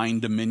the divine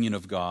dominion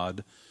of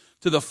God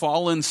to the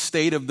fallen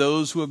state of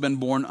those who have been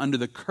born under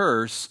the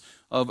curse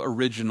of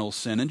original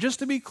sin. And just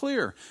to be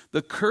clear,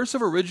 the curse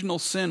of original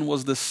sin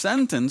was the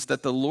sentence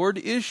that the Lord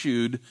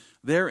issued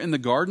there in the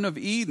Garden of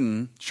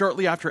Eden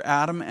shortly after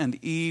Adam and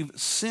Eve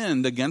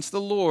sinned against the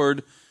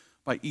Lord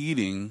by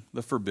eating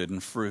the forbidden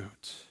fruit.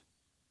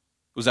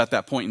 It was at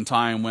that point in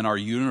time when our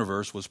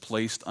universe was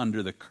placed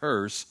under the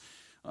curse,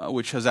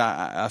 which has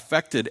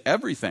affected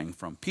everything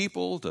from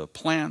people to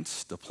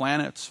plants to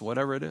planets,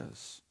 whatever it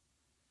is.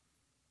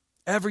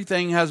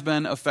 Everything has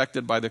been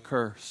affected by the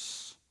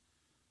curse.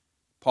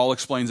 Paul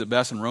explains it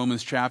best in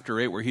Romans chapter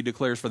 8, where he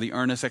declares, "For the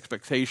earnest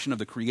expectation of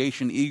the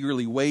creation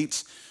eagerly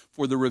waits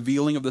for the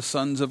revealing of the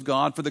sons of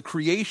God. For the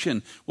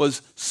creation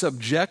was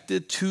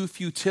subjected to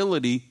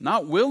futility,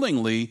 not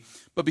willingly,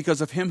 but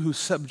because of him who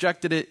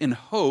subjected it in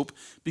hope,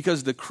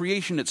 because the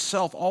creation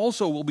itself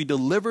also will be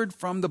delivered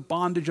from the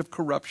bondage of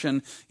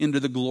corruption into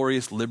the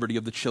glorious liberty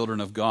of the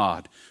children of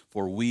God.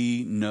 For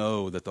we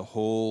know that the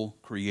whole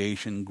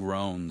creation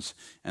groans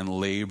and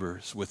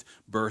labors with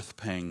birth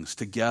pangs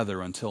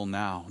together until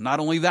now. Not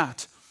only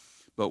that,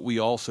 but we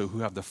also who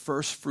have the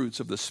first fruits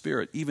of the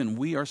Spirit, even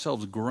we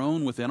ourselves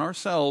groan within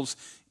ourselves,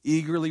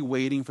 eagerly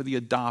waiting for the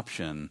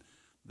adoption,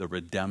 the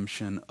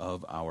redemption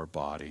of our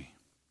body."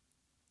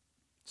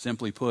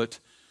 Simply put,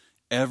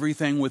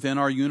 everything within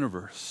our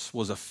universe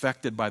was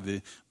affected by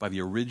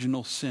the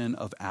original sin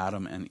of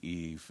Adam and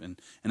Eve.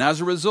 And as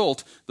a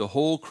result, the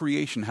whole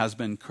creation has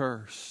been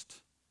cursed.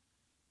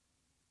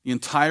 The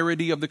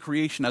entirety of the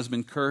creation has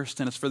been cursed,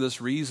 and it's for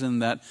this reason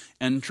that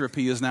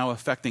entropy is now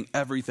affecting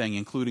everything,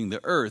 including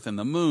the earth and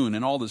the moon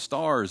and all the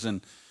stars,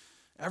 and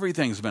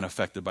everything's been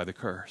affected by the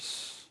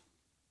curse.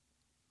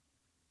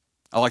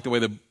 I like the way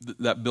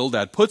that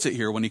Bildad puts it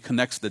here when he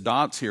connects the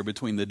dots here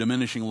between the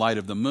diminishing light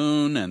of the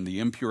moon and the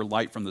impure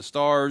light from the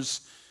stars.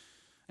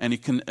 And he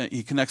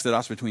connects the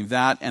dots between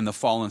that and the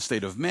fallen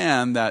state of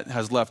man that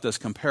has left us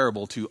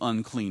comparable to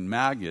unclean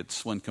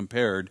maggots when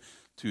compared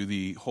to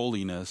the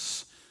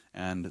holiness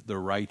and the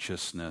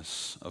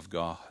righteousness of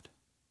God.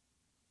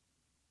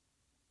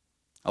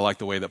 I like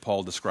the way that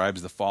Paul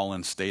describes the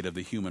fallen state of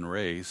the human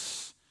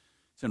race.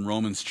 It's in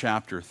Romans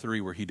chapter 3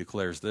 where he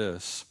declares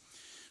this: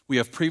 "We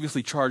have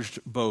previously charged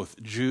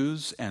both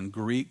Jews and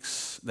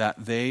Greeks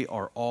that they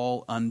are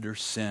all under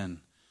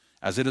sin.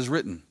 As it is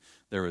written,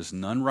 there is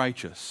none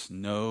righteous,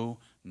 no,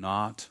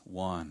 not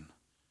one.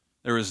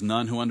 There is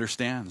none who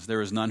understands.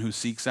 There is none who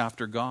seeks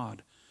after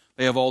God.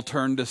 They have all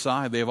turned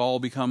aside. They have all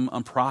become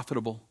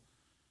unprofitable.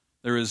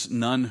 There is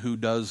none who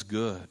does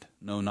good,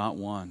 no, not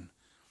one.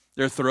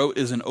 Their throat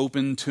is an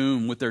open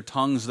tomb. With their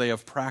tongues they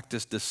have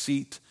practiced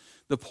deceit.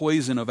 The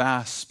poison of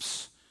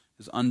asps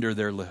is under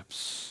their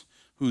lips,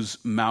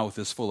 whose mouth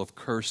is full of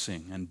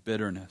cursing and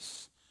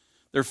bitterness.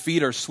 Their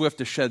feet are swift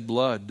to shed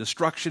blood.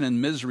 Destruction and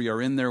misery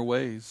are in their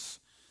ways.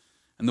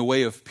 And the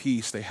way of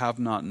peace they have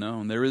not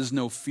known. There is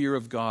no fear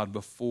of God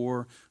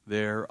before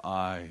their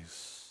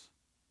eyes."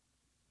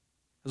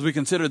 As we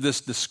consider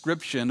this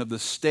description of the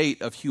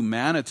state of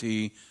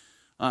humanity,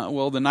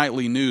 the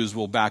nightly news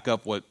will back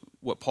up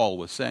what Paul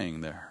was saying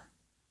there.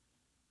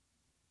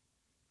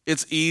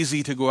 It's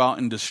easy to go out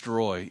and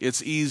destroy.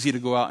 It's easy to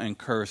go out and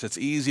curse. It's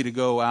easy to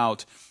go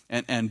out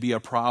and be a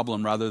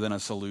problem rather than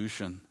a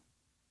solution.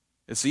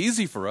 It's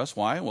easy for us.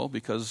 Why? Well,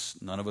 because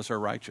none of us are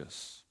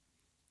righteous.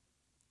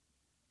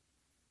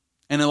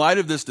 And in light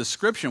of this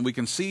description, we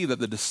can see that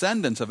the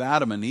descendants of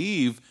Adam and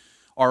Eve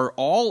are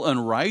all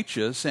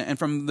unrighteous, and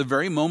from the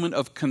very moment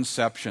of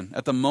conception.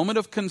 At the moment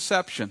of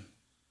conception,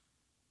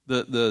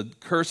 the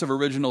curse of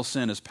original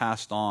sin is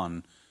passed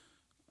on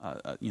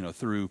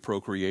through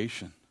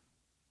procreation.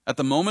 At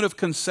the moment of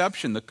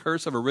conception, the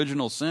curse of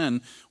original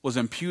sin was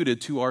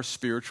imputed to our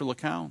spiritual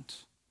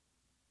account.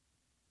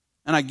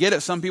 And I get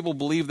it, some people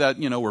believe that,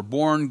 we're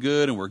born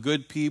good and we're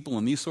good people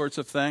and these sorts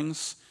of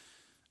things.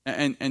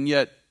 And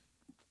yet,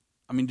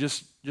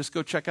 just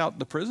go check out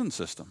the prison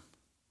system.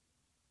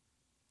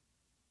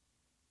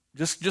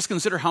 Just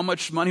consider how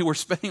much money we're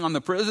spending on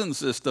the prison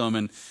system,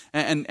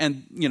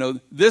 and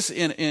this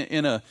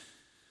in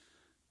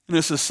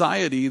a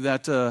society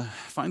that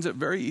finds it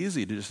very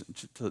easy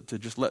to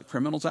just let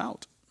criminals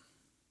out.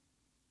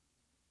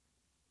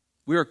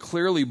 We are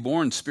clearly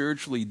born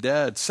spiritually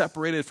dead,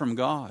 separated from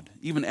God,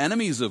 even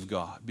enemies of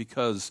God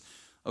because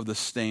of the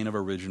stain of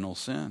original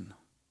sin.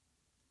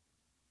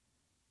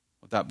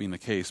 With that being the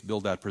case,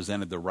 Bildad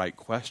presented the right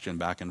question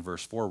back in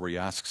verse 4 where he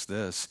asks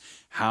this: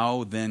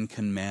 "How then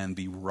can man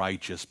be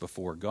righteous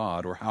before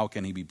God, or how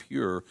can he be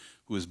pure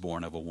who is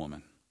born of a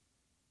woman?"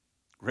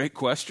 Great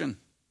question.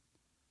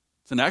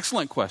 It's an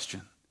excellent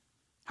question.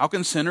 How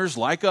can sinners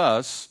like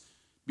us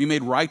be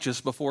made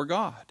righteous before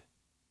God?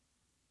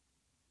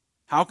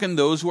 How can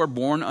those who are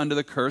born under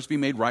the curse be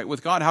made right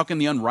with God? How can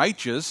the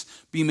unrighteous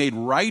be made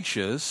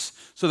righteous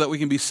so that we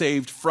can be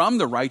saved from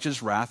the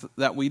righteous wrath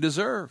that we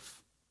deserve?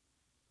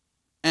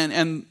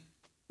 And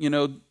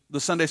the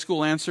Sunday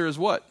school answer is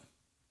what?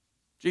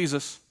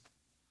 Jesus.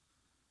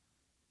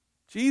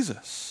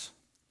 Jesus.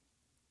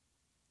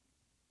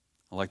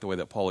 I like the way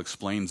that Paul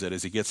explains it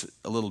as he gets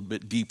a little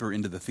bit deeper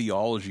into the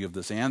theology of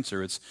this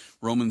answer. It's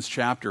Romans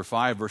chapter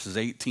 5, verses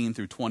 18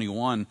 through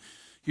 21.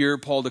 Here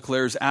Paul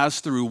declares, "As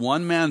through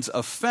one man's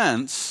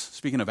offense,"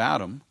 speaking of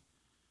Adam,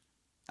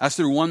 "as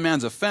through one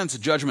man's offense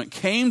judgment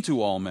came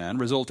to all men,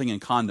 resulting in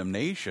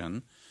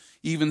condemnation,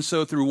 even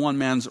so through one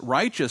man's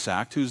righteous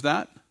act," who's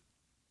that?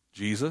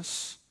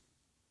 Jesus.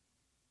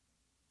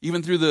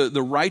 "Even through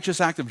the righteous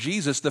act of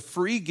Jesus, the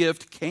free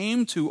gift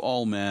came to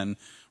all men,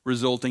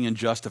 resulting in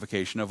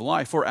justification of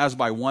life. For as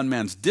by one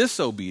man's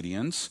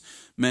disobedience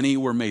many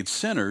were made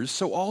sinners,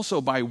 so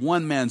also by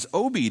one man's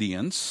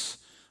obedience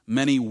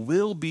many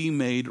will be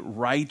made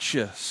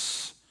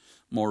righteous.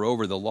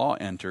 Moreover, the law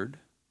entered,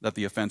 that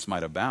the offense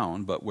might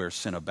abound, but where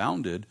sin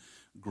abounded,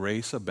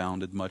 grace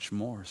abounded much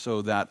more,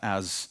 so that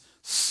as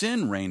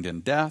sin reigned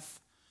in death,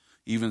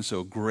 even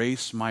so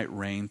grace might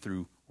reign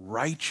through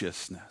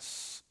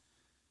righteousness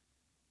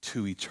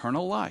to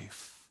eternal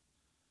life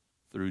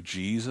through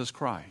Jesus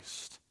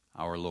Christ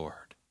our Lord.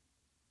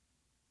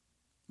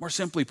 More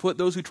simply put,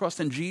 those who trust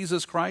in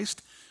Jesus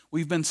Christ,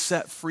 we've been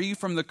set free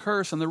from the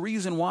curse. And the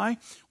reason why?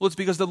 Well, it's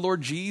because the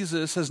Lord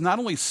Jesus has not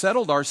only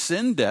settled our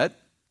sin debt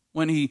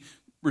when he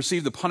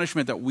received the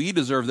punishment that we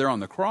deserve there on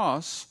the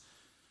cross,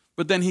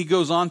 but then he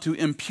goes on to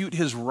impute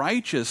his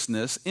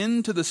righteousness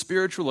into the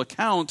spiritual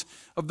account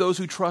of those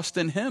who trust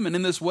in him. And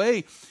in this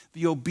way,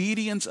 the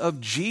obedience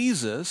of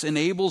Jesus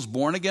enables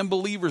born-again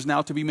believers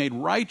now to be made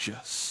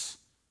righteous.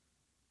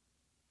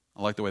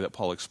 I like the way that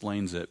Paul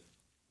explains it.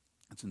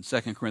 It's in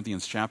 2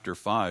 Corinthians chapter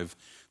 5,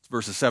 it's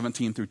verses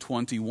 17 through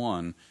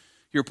 21.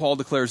 Here Paul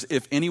declares,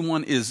 if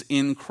anyone is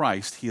in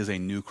Christ, he is a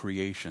new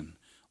creation.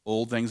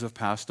 Old things have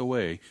passed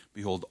away.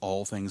 Behold,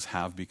 all things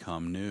have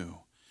become new.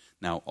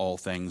 Now all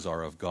things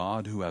are of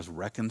God, who has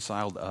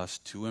reconciled us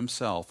to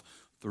himself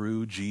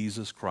through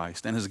Jesus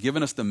Christ and has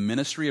given us the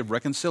ministry of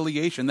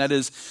reconciliation. That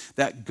is,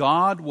 that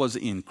God was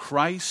in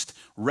Christ,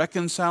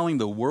 reconciling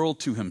the world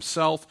to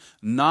himself,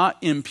 not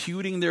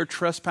imputing their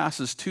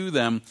trespasses to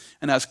them,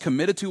 and has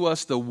committed to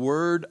us the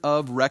word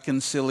of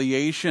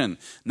reconciliation.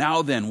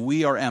 Now then,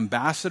 we are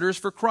ambassadors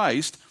for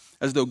Christ,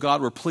 as though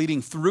God were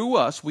pleading through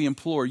us. We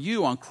implore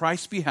you on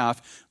Christ's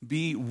behalf,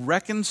 be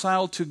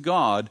reconciled to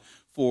God,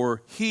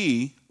 for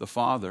he, the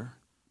Father,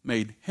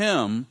 made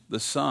him, the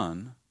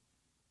Son,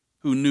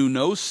 who knew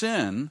no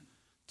sin,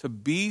 to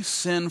be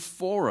sin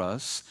for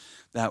us,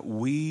 that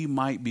we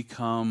might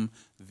become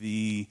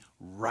the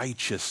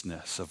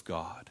righteousness of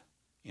God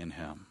in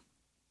him.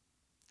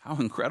 How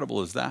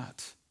incredible is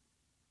that?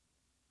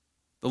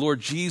 The Lord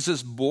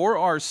Jesus bore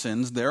our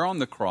sins there on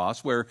the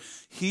cross, where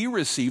he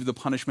received the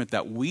punishment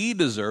that we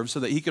deserve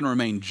so that he can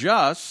remain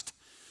just,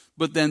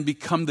 but then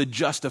become the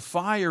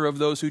justifier of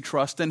those who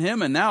trust in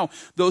him. And now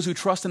those who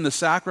trust in the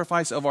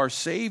sacrifice of our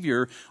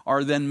Savior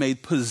are then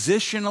made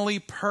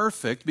positionally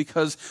perfect,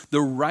 because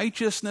the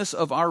righteousness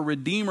of our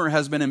Redeemer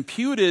has been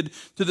imputed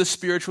to the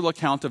spiritual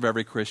account of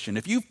every Christian.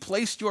 If you've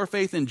placed your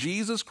faith in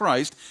Jesus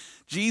Christ,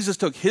 Jesus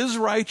took his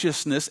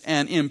righteousness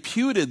and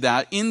imputed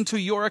that into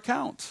your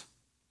account.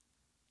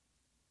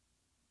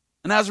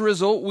 And as a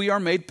result, we are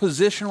made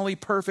positionally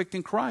perfect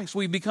in Christ.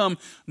 We become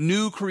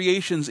new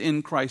creations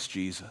in Christ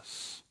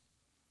Jesus.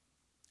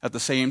 At the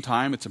same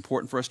time, it's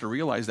important for us to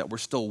realize that we're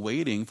still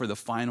waiting for the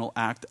final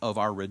act of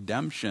our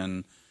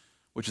redemption,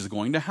 which is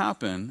going to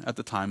happen at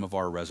the time of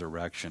our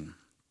resurrection.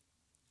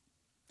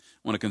 I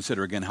want to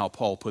consider again how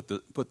Paul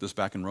put this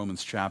back in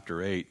Romans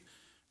chapter 8.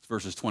 It's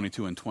verses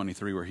 22 and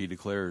 23, where he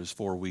declares,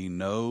 for we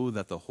know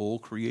that the whole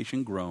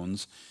creation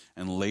groans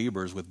and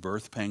labors with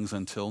birth pangs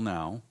until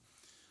now.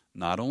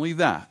 Not only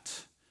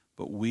that,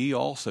 but we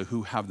also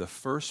who have the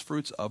first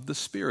fruits of the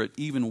Spirit,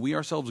 even we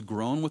ourselves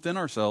groan within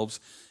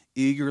ourselves,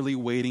 eagerly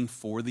waiting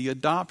for the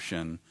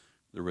adoption,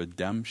 the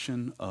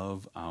redemption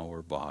of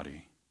our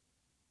body.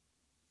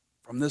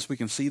 From this we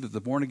can see that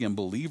the born-again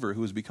believer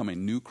who has become a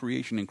new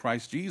creation in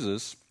Christ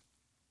Jesus,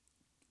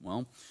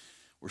 well,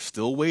 we're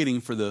still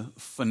waiting for the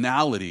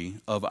finality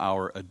of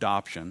our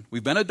adoption.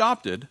 We've been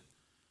adopted,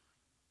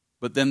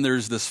 but then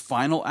there's this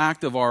final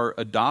act of our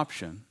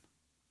adoption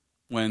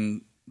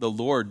when the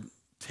Lord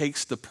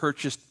takes the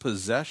purchased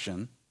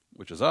possession,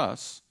 which is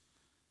us,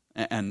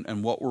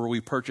 and what were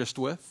we purchased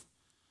with?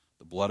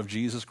 The blood of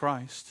Jesus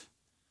Christ.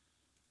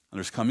 And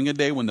there's coming a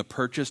day when the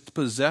purchased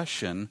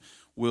possession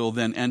will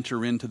then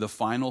enter into the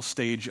final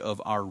stage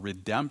of our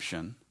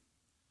redemption,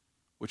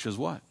 which is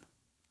what?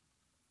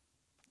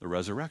 The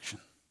resurrection.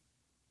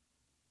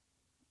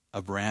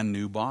 A brand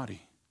new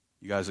body.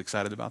 You guys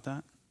excited about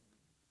that?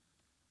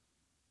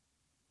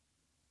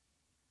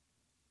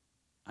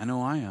 I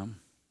know I am.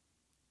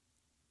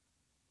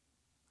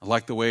 I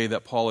like the way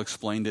that Paul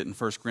explained it in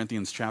 1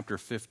 Corinthians chapter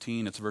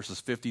 15. It's verses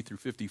 50 through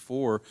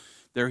 54.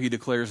 There he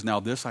declares, now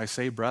this I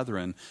say,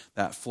 brethren,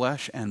 that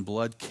flesh and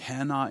blood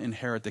cannot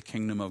inherit the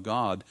kingdom of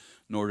God,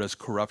 nor does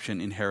corruption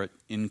inherit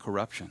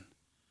incorruption.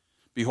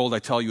 Behold, I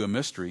tell you a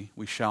mystery.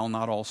 We shall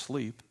not all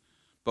sleep,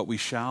 but we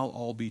shall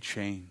all be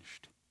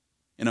changed.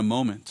 In a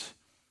moment,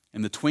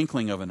 in the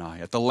twinkling of an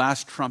eye, at the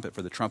last trumpet,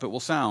 for the trumpet will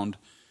sound,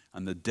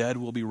 and the dead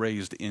will be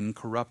raised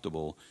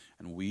incorruptible,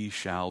 and we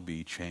shall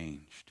be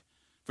changed.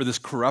 For this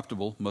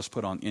corruptible must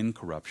put on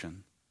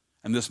incorruption,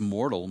 and this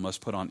mortal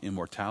must put on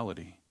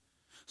immortality.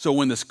 So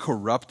when this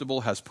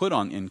corruptible has put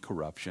on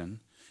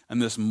incorruption,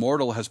 and this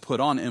mortal has put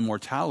on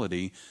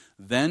immortality,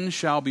 then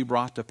shall be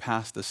brought to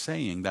pass the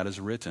saying that is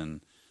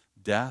written,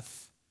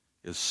 death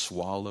is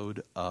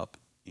swallowed up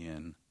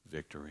in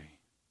victory.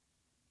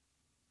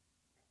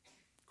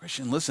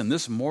 Christian, listen,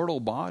 this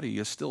mortal body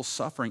is still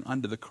suffering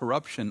under the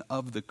corruption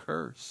of the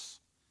curse.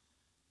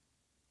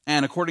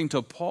 And according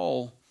to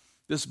Paul,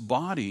 this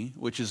body,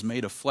 which is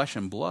made of flesh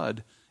and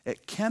blood,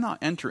 it cannot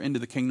enter into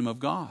the kingdom of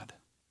God.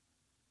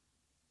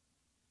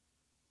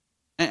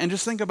 And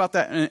just think about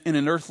that in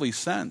an earthly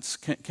sense.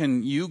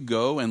 Can you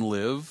go and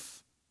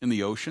live in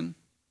the ocean?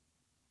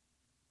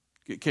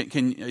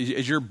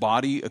 Is your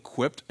body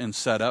equipped and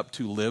set up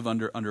to live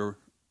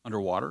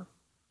underwater?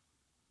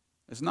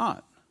 It's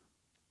not.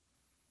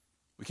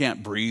 We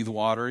can't breathe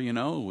water,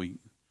 we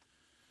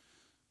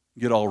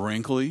get all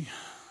wrinkly.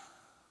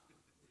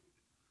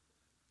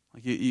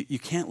 Like you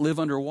can't live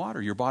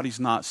underwater. Your body's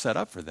not set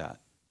up for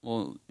that.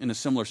 Well, in a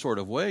similar sort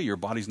of way, your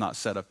body's not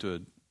set up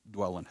to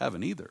dwell in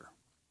heaven either.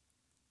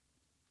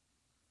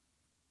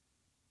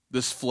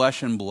 This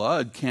flesh and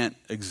blood can't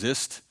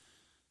exist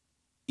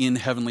in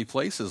heavenly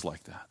places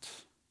like that.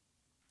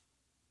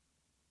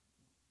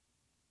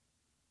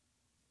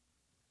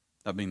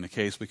 That being the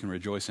case, we can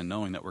rejoice in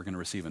knowing that we're going to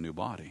receive a new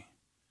body,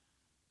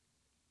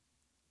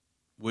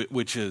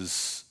 which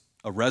is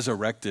a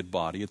resurrected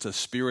body. It's a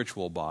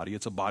spiritual body.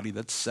 It's a body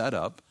that's set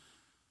up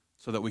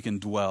so that we can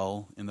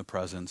dwell in the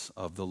presence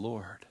of the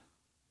Lord.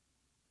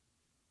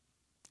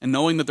 And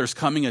knowing that there's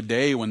coming a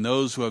day when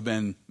those who have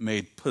been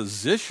made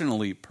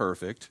positionally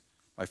perfect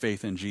by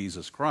faith in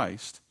Jesus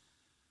Christ,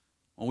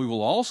 well, we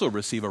will also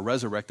receive a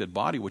resurrected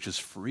body which is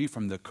free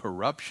from the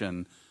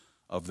corruption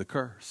of the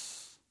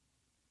curse.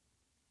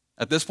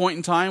 At this point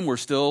in time, we're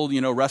still,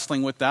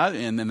 wrestling with that,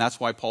 and that's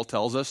why Paul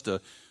tells us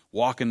to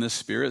walk in this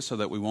spirit so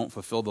that we won't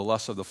fulfill the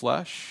lusts of the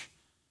flesh.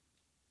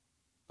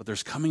 But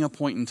there's coming a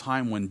point in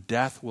time when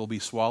death will be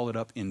swallowed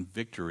up in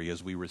victory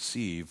as we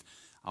receive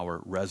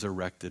our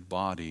resurrected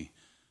body,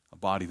 a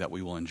body that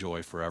we will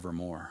enjoy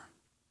forevermore.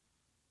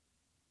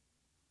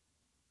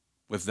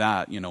 With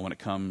that, when it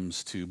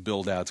comes to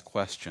Bildad's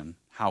question,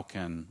 how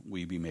can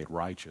we be made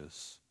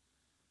righteous?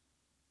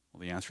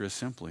 Well, the answer is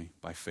simply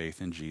by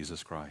faith in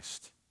Jesus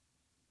Christ.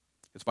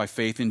 It's by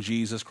faith in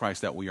Jesus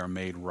Christ that we are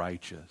made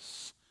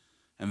righteous,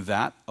 and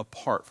that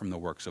apart from the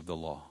works of the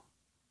law.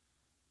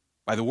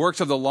 By the works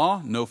of the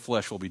law, no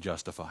flesh will be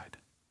justified.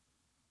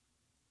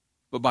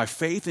 But by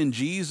faith in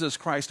Jesus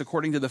Christ,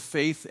 according to the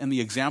faith and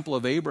the example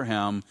of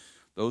Abraham,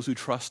 those who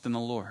trust in the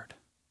Lord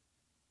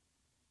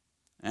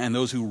and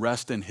those who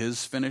rest in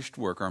his finished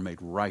work are made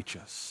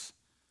righteous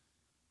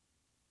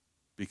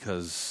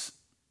because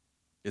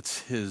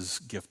it's his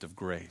gift of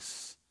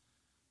grace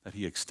that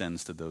he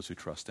extends to those who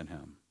trust in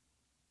him.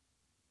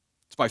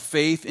 It's by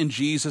faith in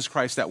Jesus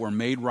Christ that we're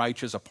made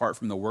righteous apart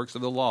from the works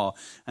of the law.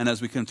 And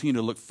as we continue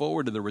to look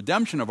forward to the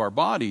redemption of our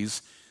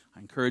bodies, I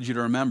encourage you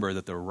to remember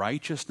that the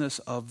righteousness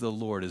of the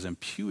Lord is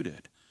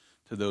imputed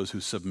to those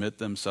who submit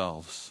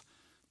themselves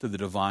to the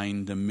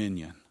divine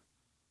dominion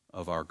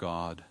of our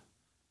God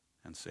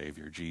and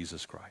Savior,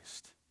 Jesus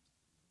Christ.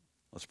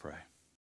 Let's pray.